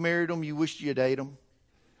you married them, you wished you'd ate them?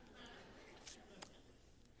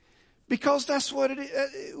 Because that's what it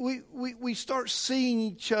is. We start seeing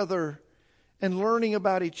each other and learning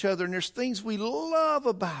about each other, and there's things we love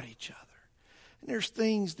about each other. And there's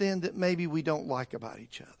things then that maybe we don't like about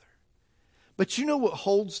each other. But you know what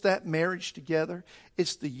holds that marriage together?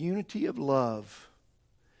 It's the unity of love.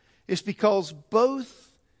 It's because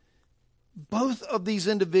both of these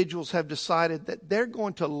individuals have decided that they're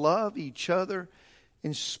going to love each other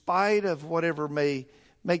in spite of whatever may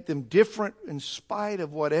make them different, in spite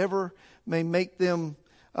of whatever may make them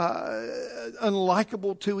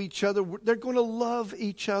unlikable to each other. They're going to love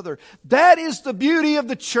each other. That is the beauty of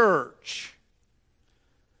the church.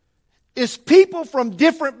 It's people from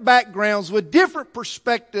different backgrounds with different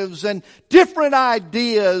perspectives and different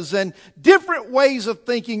ideas and different ways of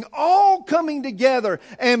thinking, all coming together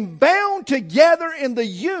and bound together in the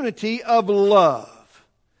unity of love.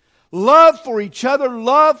 Love for each other,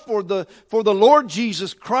 love for the Lord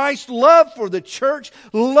Jesus Christ, love for the church,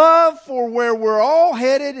 love for where we're all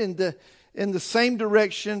headed in the same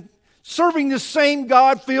direction, serving the same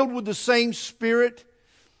God, filled with the same Spirit,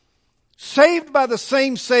 saved by the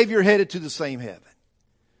same Savior, headed to the same heaven.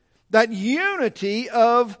 That unity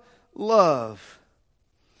of love.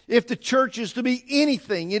 If the church is to be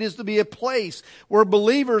anything, it is to be a place where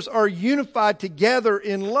believers are unified together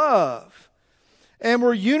in love. And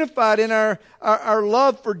we're unified in our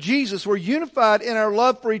love for Jesus. We're unified in our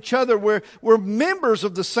love for each other. We're members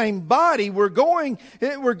of the same body. We're going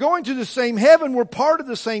to the same heaven. We're part of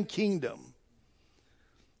the same kingdom.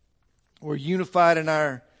 We're unified in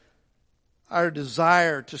our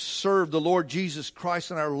desire to serve the Lord Jesus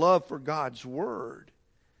Christ and our love for God's Word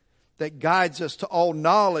that guides us to all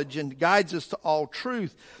knowledge and guides us to all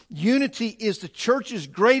truth. Unity is the church's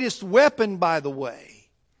greatest weapon, by the way.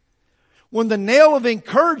 When the nail of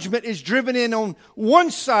encouragement is driven in on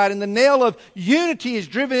one side and the nail of unity is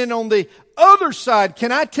driven in on the other side,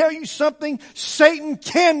 can I tell you something? Satan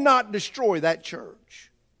cannot destroy that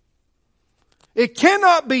church. It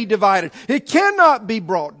cannot be divided. It cannot be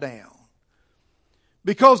brought down.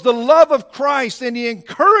 Because the love of Christ and the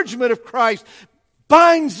encouragement of Christ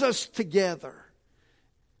binds us together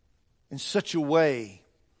in such a way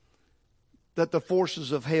that the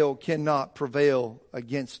forces of hell cannot prevail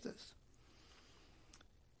against us.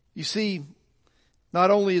 You see,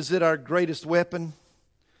 not only is it our greatest weapon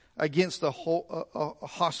against a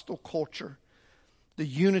hostile culture, the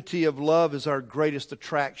unity of love is our greatest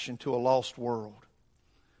attraction to a lost world.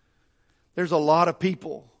 There's a lot of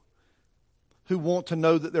people who want to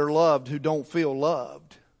know that they're loved who don't feel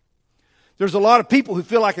loved. There's a lot of people who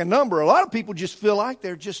feel like a number. A lot of people just feel like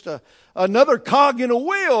they're just another cog in a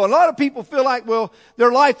wheel. A lot of people feel like, well,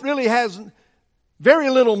 their life really has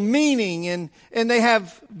very little meaning and they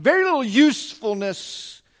have very little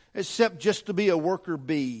usefulness except just to be a worker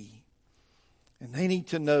bee. And they need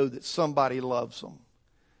to know that somebody loves them.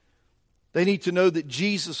 They need to know that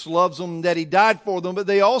Jesus loves them, that He died for them, but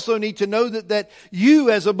they also need to know that you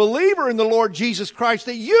as a believer in the Lord Jesus Christ,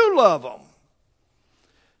 that you love them.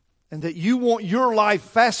 And that you want your life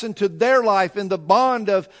fastened to their life in the bond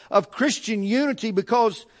of Christian unity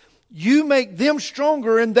because you make them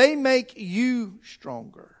stronger and they make you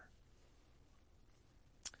stronger.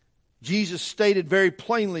 Jesus stated very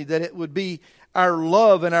plainly that it would be our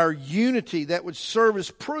love and our unity that would serve as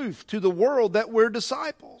proof to the world that we're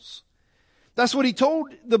disciples. That's what He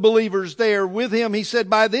told the believers there with Him. He said,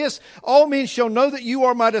 by this, all men shall know that you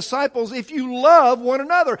are my disciples if you love one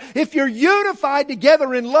another. If you're unified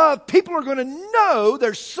together in love, people are going to know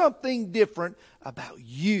there's something different about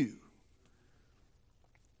you.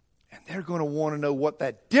 And they're going to want to know what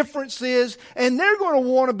that difference is, and they're going to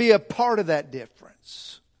want to be a part of that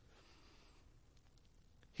difference.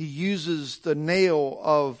 He uses the nail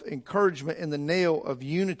of encouragement and the nail of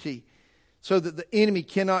unity so that the enemy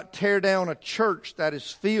cannot tear down a church that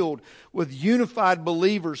is filled with unified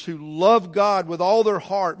believers who love God with all their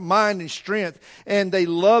heart, mind, and strength, and they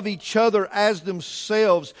love each other as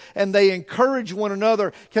themselves, and they encourage one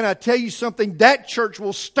another. Can I tell you something? That church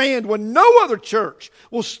will stand when no other church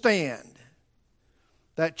will stand.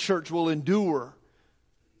 That church will endure,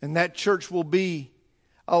 and that church will be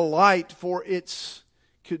a light for its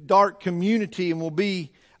dark community and will be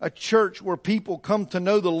a church where people come to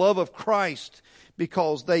know the love of Christ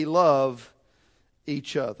because they love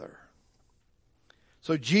each other.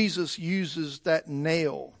 So Jesus uses that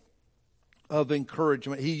nail of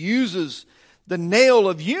encouragement. He uses the nail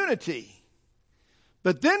of unity.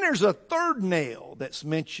 But then there's a third nail that's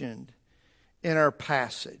mentioned in our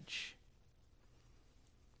passage.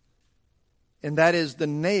 And that is the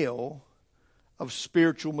nail of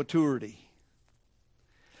spiritual maturity.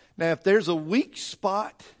 Now, if there's a weak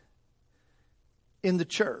spot in the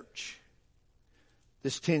church,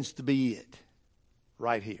 this tends to be it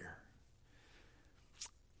right here.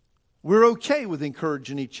 We're okay with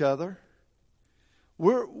encouraging each other.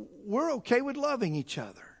 We're okay with loving each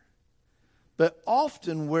other. But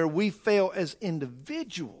often where we fail as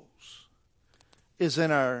individuals is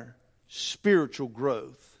in our spiritual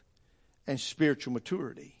growth and spiritual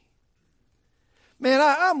maturity. Man,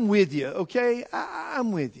 I'm with you, okay?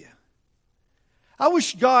 I'm with you. I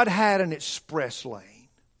wish God had an express lane.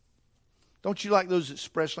 Don't you like those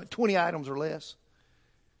express lanes? 20 items or less.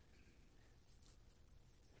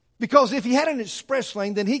 Because if He had an express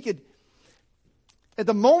lane, then He could, at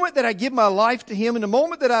the moment that I give my life to Him, in the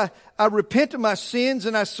moment that I repent of my sins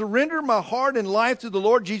and I surrender my heart and life to the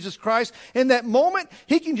Lord Jesus Christ, in that moment,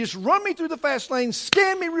 He can just run me through the fast lane,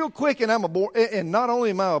 scan me real quick, and and not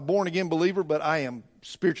only am I a born-again believer, but I am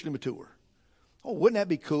spiritually mature. Oh, wouldn't that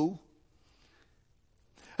be cool?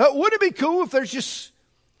 Wouldn't it be cool if there's just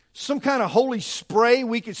some kind of holy spray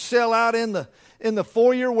we could sell out in the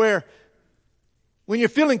foyer where when you're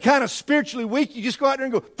feeling kind of spiritually weak, you just go out there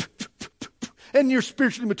and go, and you're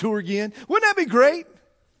spiritually mature again. Wouldn't that be great?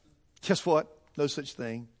 Guess what? No such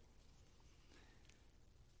thing.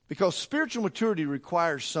 Because spiritual maturity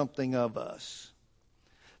requires something of us.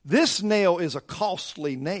 This nail is a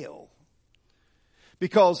costly nail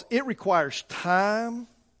because it requires time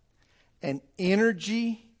and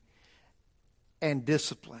energy and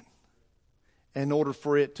discipline in order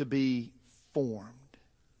for it to be formed.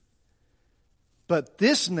 But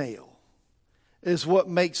this nail is what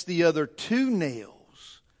makes the other two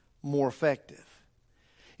nails more effective.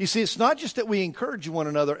 You see, it's not just that we encourage one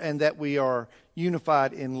another and that we are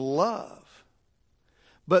unified in love,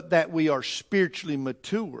 but that we are spiritually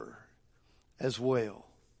mature as well.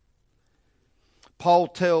 Paul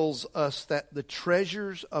tells us that the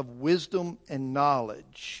treasures of wisdom and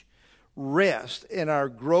knowledge rest in our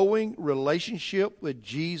growing relationship with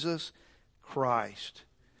Jesus Christ.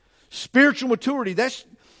 Spiritual maturity, that's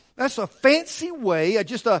a fancy way,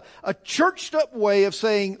 just a churched up way of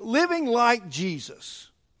saying living like Jesus.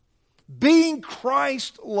 Being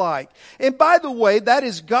Christ-like. And by the way, that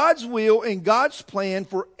is God's will and God's plan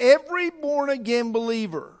for every born-again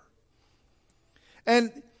believer.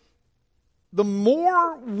 And the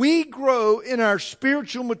more we grow in our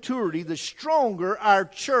spiritual maturity, the stronger our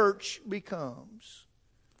church becomes.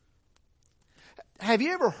 Have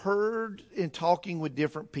you ever heard in talking with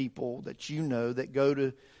different people that you know that go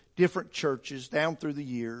to different churches down through the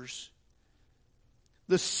years,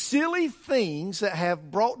 the silly things that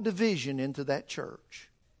have brought division into that church?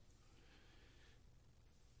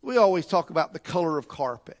 We always talk about the color of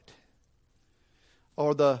carpet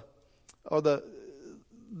or the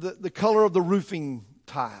color of the roofing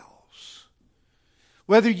tiles.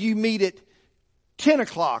 Whether you meet at 10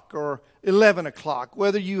 o'clock or 11 o'clock,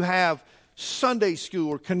 whether you have Sunday school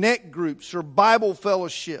or connect groups or Bible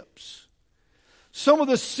fellowships. Some of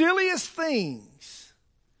the silliest things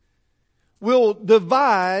will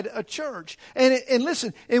divide a church. And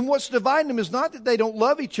listen, and what's dividing them is not that they don't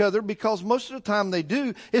love each other, because most of the time they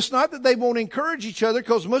do. It's not that they won't encourage each other,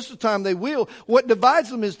 because most of the time they will. What divides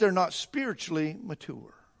them is they're not spiritually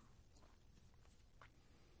mature.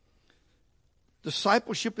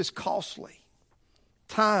 Discipleship is costly.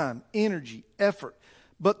 Time, energy, effort.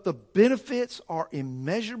 But the benefits are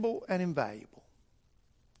immeasurable and invaluable.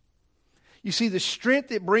 You see, the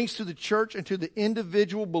strength it brings to the church and to the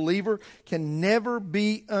individual believer can never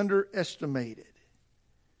be underestimated.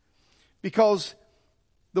 Because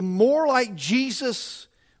the more like Jesus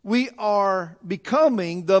we are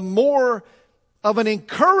becoming, the more of an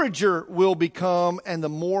encourager we'll become, and the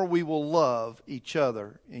more we will love each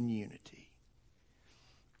other in unity.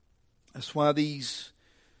 That's why these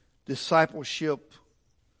discipleship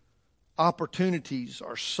opportunities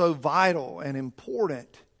are so vital and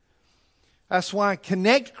important. That's why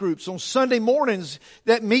connect groups on Sunday mornings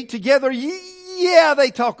that meet together, yeah,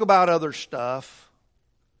 they talk about other stuff.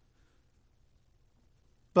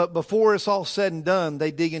 But before it's all said and done,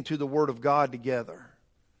 they dig into the Word of God together.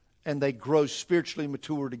 And they grow spiritually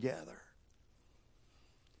mature together.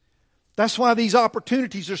 That's why these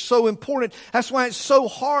opportunities are so important. That's why it's so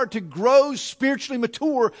hard to grow spiritually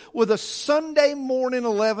mature with a Sunday morning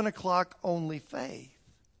 11 o'clock only faith.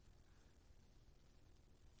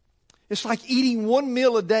 It's like eating one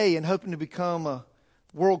meal a day and hoping to become a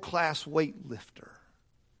world-class weightlifter.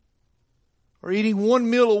 Or eating one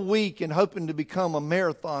meal a week and hoping to become a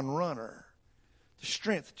marathon runner. The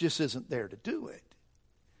strength just isn't there to do it.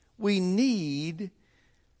 We need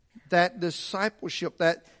that discipleship,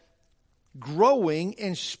 that growing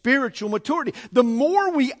in spiritual maturity. The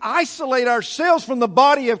more we isolate ourselves from the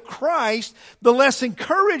body of Christ, the less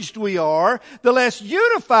encouraged we are, the less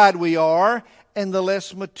unified we are, and the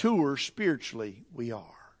less mature spiritually we are.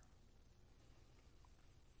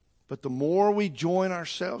 But the more we join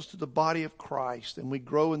ourselves to the body of Christ and we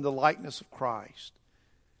grow in the likeness of Christ,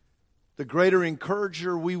 the greater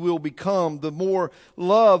encourager we will become, the more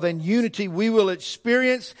love and unity we will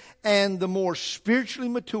experience, and the more spiritually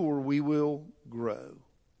mature we will grow.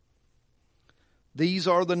 These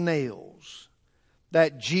are the nails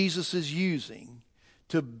that Jesus is using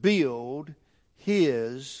to build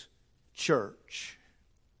His church.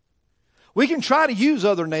 We can try to use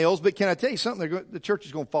other nails, but can I tell you something? The church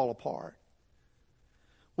is going to fall apart.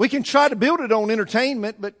 We can try to build it on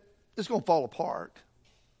entertainment, but it's going to fall apart.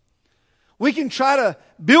 We can try to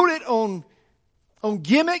build it on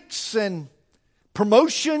gimmicks and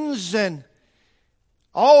promotions and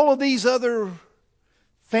all of these other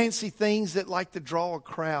fancy things that like to draw a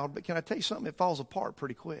crowd. But can I tell you something? It falls apart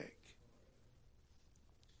pretty quick.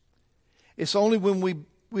 It's only when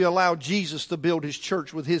we allow Jesus to build His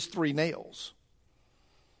church with His 3 nails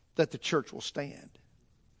that the church will stand.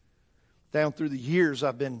 Down through the years,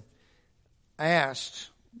 I've been asked,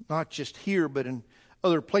 not just here, but in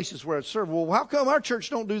other places where I serve, well, how come our church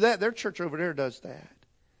don't do that? Their church over there does that.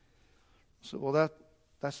 So, well,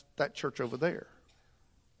 that's that church over there.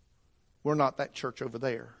 We're not that church over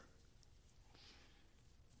there.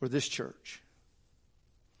 We're this church.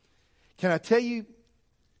 Can I tell you,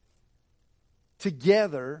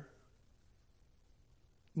 together,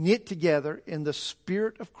 knit together in the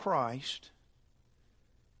Spirit of Christ,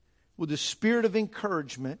 with the spirit of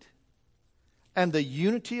encouragement and the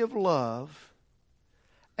unity of love,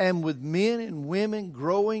 and with men and women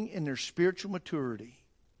growing in their spiritual maturity,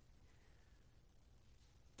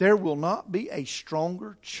 there will not be a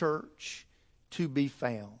stronger church to be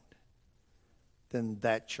found than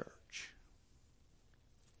that church.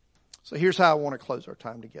 So here's how I want to close our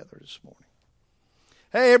time together this morning.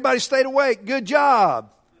 Hey, everybody stayed awake. Good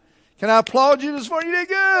job. Can I applaud you this morning? You did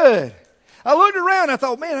good. I looked around. I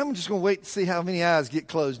thought, man, I'm just going to wait to see how many eyes get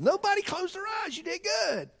closed. Nobody closed their eyes. You did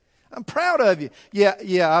good. I'm proud of you.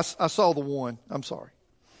 Yeah, I saw the one. I'm sorry.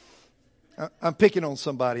 I'm picking on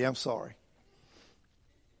somebody. I'm sorry.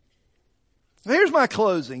 Here's my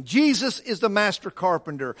closing. Jesus is the master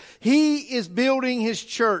carpenter. He is building His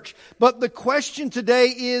church. But the question today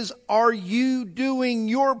is, are you doing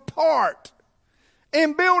your part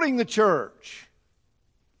in building the church?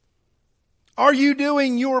 Are you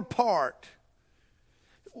doing your part?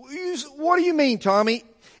 What do you mean, Tommy?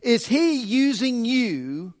 Is He using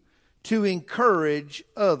you to encourage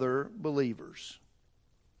other believers?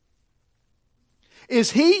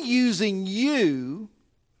 Is He using you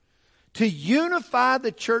to unify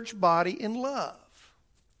the church body in love?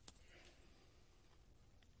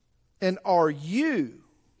 And are you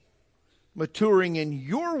maturing in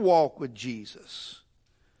your walk with Jesus,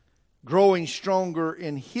 growing stronger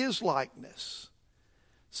in His likeness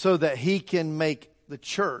so that He can make the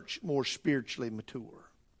church more spiritually mature?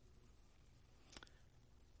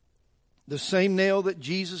 The same nail that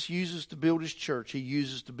Jesus uses to build His church, He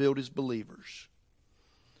uses to build His believers.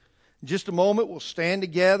 In just a moment, we'll stand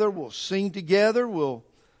together, we'll sing together, we'll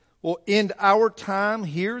end our time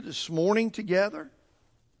here this morning together.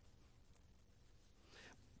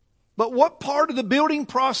 But what part of the building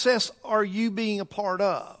process are you being a part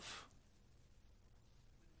of?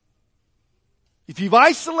 If you've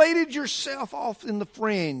isolated yourself off in the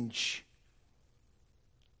fringe,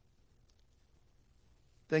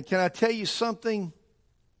 then can I tell you something?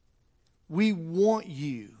 We want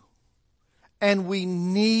you and we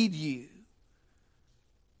need you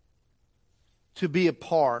to be a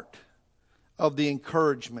part of the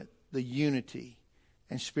encouragement, the unity,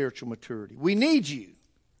 and spiritual maturity. We need you.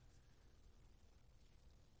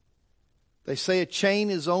 They say a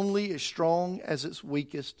chain is only as strong as its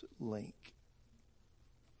weakest link.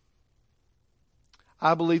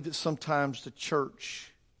 I believe that sometimes the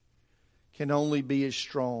church can only be as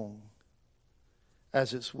strong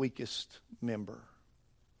as its weakest member.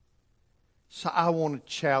 So I want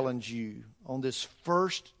to challenge you on this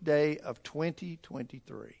first day of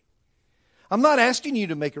 2023. I'm not asking you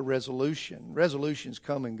to make a resolution. Resolutions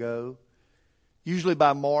come and go. Usually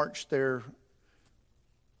by March, they're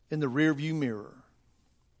in the rearview mirror.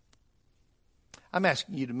 I'm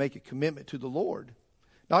asking you to make a commitment to the Lord.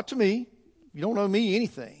 Not to me. You don't owe me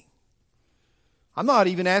anything. I'm not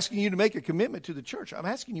even asking you to make a commitment to the church. I'm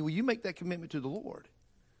asking you, will you make that commitment to the Lord?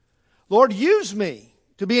 Lord, use me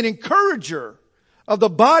to be an encourager of the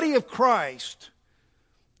body of Christ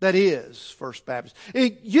that is First Baptist.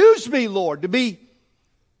 Use me, Lord, to be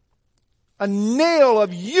a nail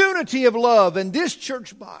of unity of love in this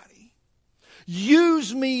church body.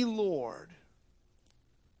 Use me, Lord,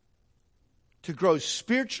 to grow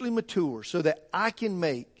spiritually mature so that I can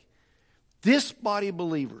make this body of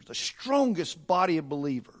believers the strongest body of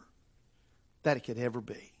believers that it could ever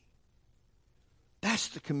be. That's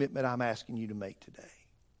the commitment I'm asking you to make today.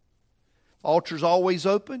 Altar's always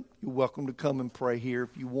open. You're welcome to come and pray here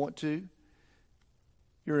if you want to.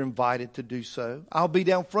 You're invited to do so. I'll be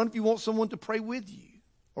down front if you want someone to pray with you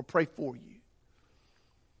or pray for you.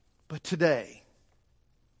 But today,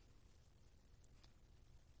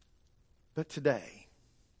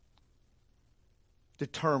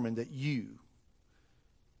 determine that you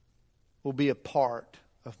will be a part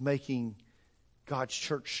of making God's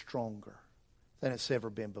church stronger than it's ever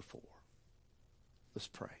been before. Let's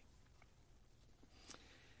pray.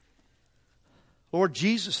 Lord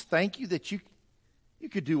Jesus, thank you that you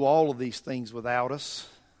could do all of these things without us.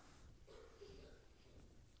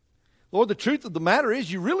 Lord, the truth of the matter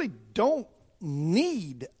is you really don't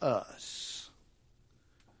need us.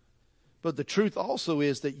 But the truth also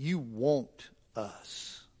is that you want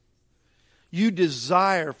us. You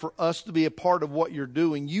desire for us to be a part of what you're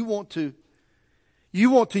doing. You want to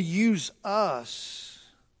use us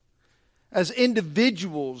as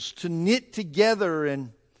individuals to knit together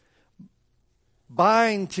and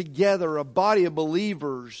bind together a body of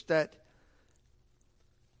believers that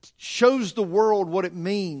shows the world what it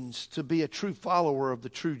means to be a true follower of the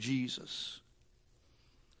true Jesus.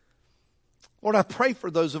 Lord, I pray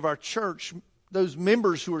for those of our church, those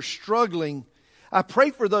members who are struggling. I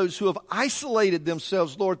pray for those who have isolated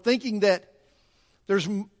themselves, Lord, thinking that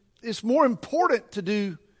it's more important to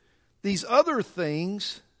do these other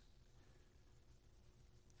things.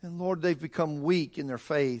 And Lord, they've become weak in their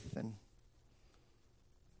faith and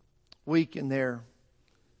weak in their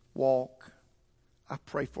walk. I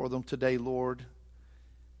pray for them today, Lord.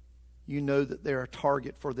 You know that they're a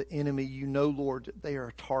target for the enemy. You know, Lord, that they are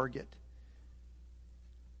a target.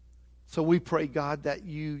 So we pray, God, that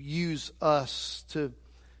you use us to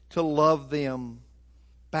love them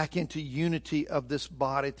back into unity of this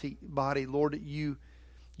body. Lord, that you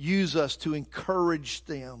use us to encourage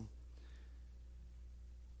them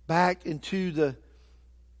back into the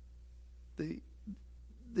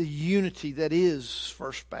unity that is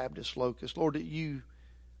First Baptist Locust. Lord, that you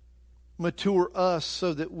mature us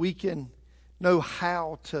so that we can know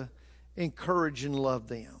how to encourage and love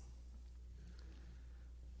them.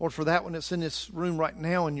 Lord, for that one that's in this room right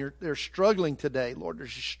now and they're struggling today, Lord, they're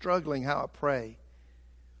just struggling, how I pray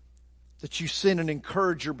that you send an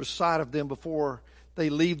encourager beside of them before they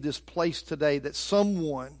leave this place today, that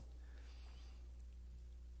someone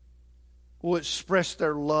will express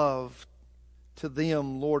their love to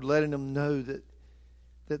them, Lord, letting them know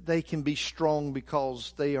that they can be strong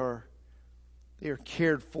because they are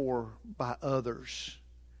cared for by others.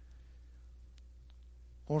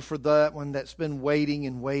 Or for that one that's been waiting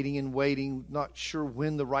and waiting and waiting, not sure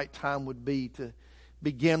when the right time would be to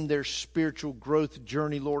begin their spiritual growth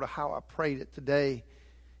journey, Lord, how I prayed it today.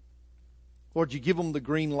 Lord, you give them the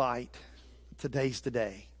green light. Today's the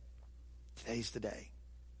day. Today's the day.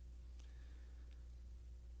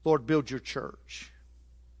 Lord, build your church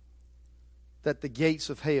that the gates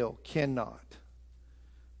of hell cannot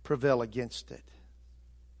prevail against it.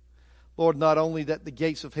 Lord, not only that the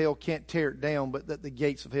gates of hell can't tear it down, but that the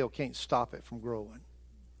gates of hell can't stop it from growing.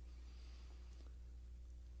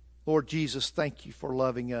 Lord Jesus, thank you for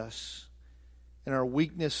loving us. In our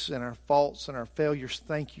weakness and our faults and our failures,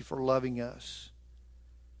 thank you for loving us.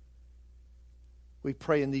 We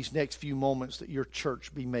pray in these next few moments that your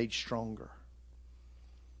church be made stronger.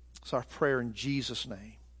 It's our prayer in Jesus'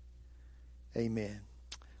 name. Amen.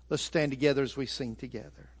 Let's stand together as we sing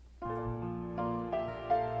together.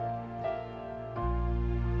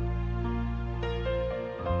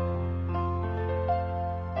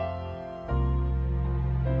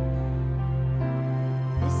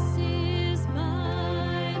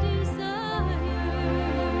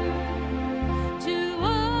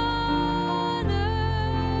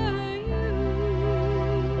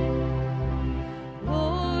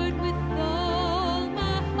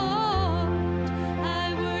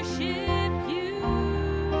 Worship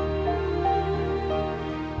you.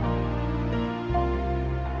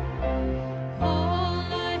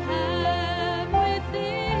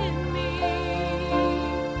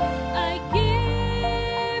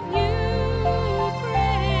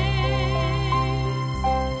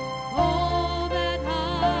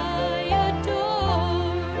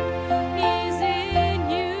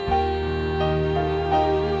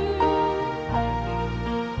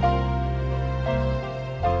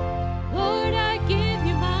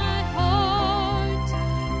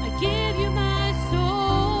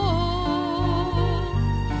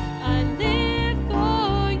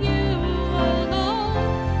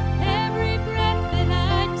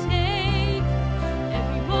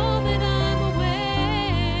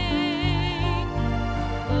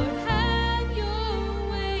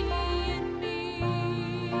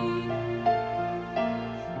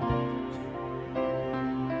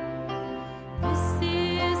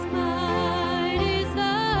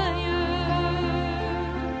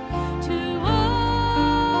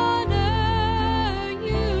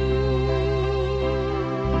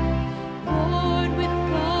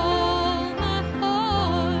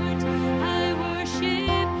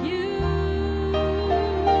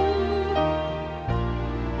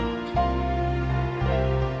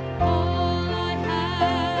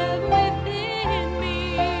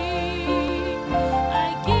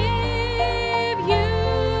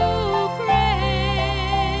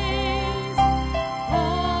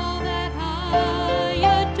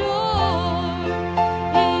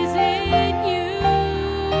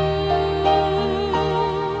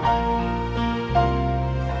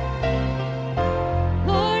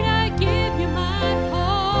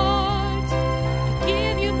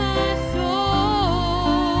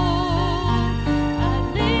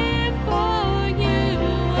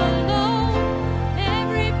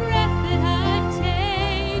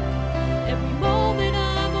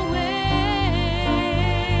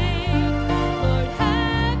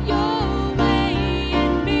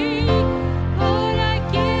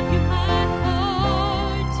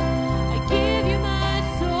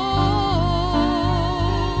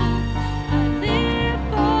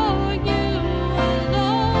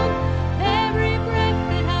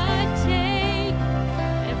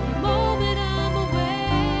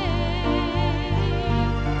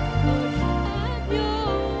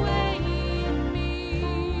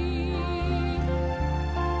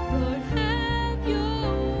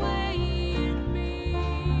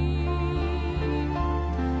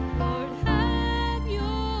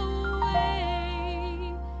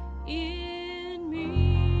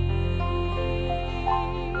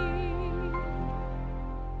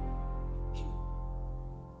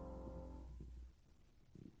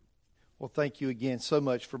 thank you again so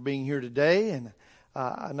much for being here today. And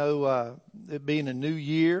I know it being a new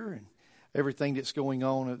year and everything that's going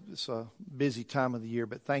on, it's a busy time of the year,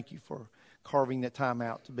 but thank you for carving that time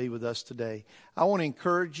out to be with us today. I want to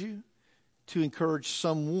encourage you to encourage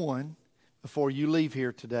someone before you leave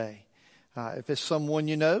here today. If it's someone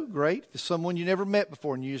you know, great. If it's someone you never met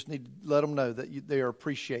before and you just need to let them know that they are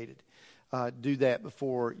appreciated, do that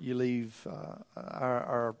before you leave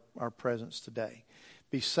our presence today.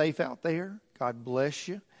 Be safe out there. God bless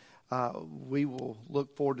you. We will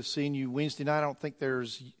look forward to seeing you Wednesday night. I don't think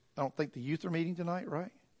the youth are meeting tonight,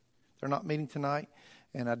 right? They're not meeting tonight.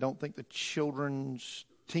 And I don't think the children's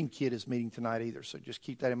team kid is meeting tonight either. So just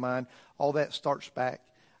keep that in mind. All that starts back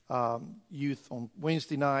youth on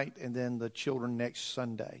Wednesday night and then the children next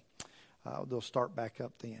Sunday. They'll start back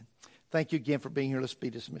up then. Thank you again for being here. Let's be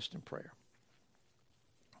dismissed in prayer.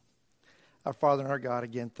 Our Father and our God,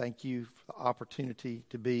 again, thank you for the opportunity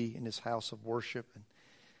to be in this house of worship.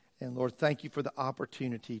 And Lord, thank you for the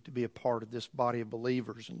opportunity to be a part of this body of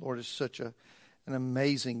believers. And Lord, it's such an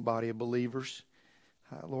amazing body of believers.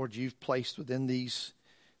 Lord, you've placed within these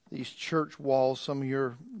church walls some of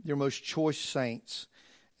your most choice saints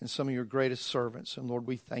and some of your greatest servants. And Lord,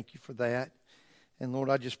 we thank you for that. And Lord,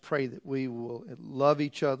 I just pray that we will love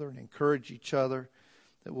each other and encourage each other,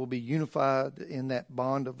 that we'll be unified in that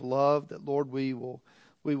bond of love, that Lord, we will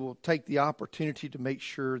take the opportunity to make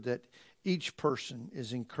sure that each person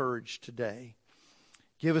is encouraged today.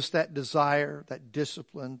 Give us that desire, that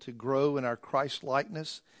discipline to grow in our Christ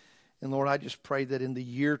likeness. And Lord, I just pray that in the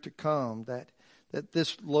year to come, that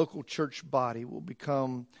this local church body will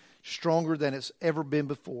become stronger than it's ever been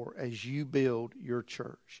before as you build your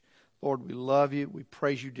church. Lord, we love you. We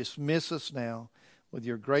praise you. Dismiss us now with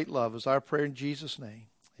your great love. Is our prayer in Jesus' name.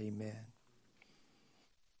 Amen.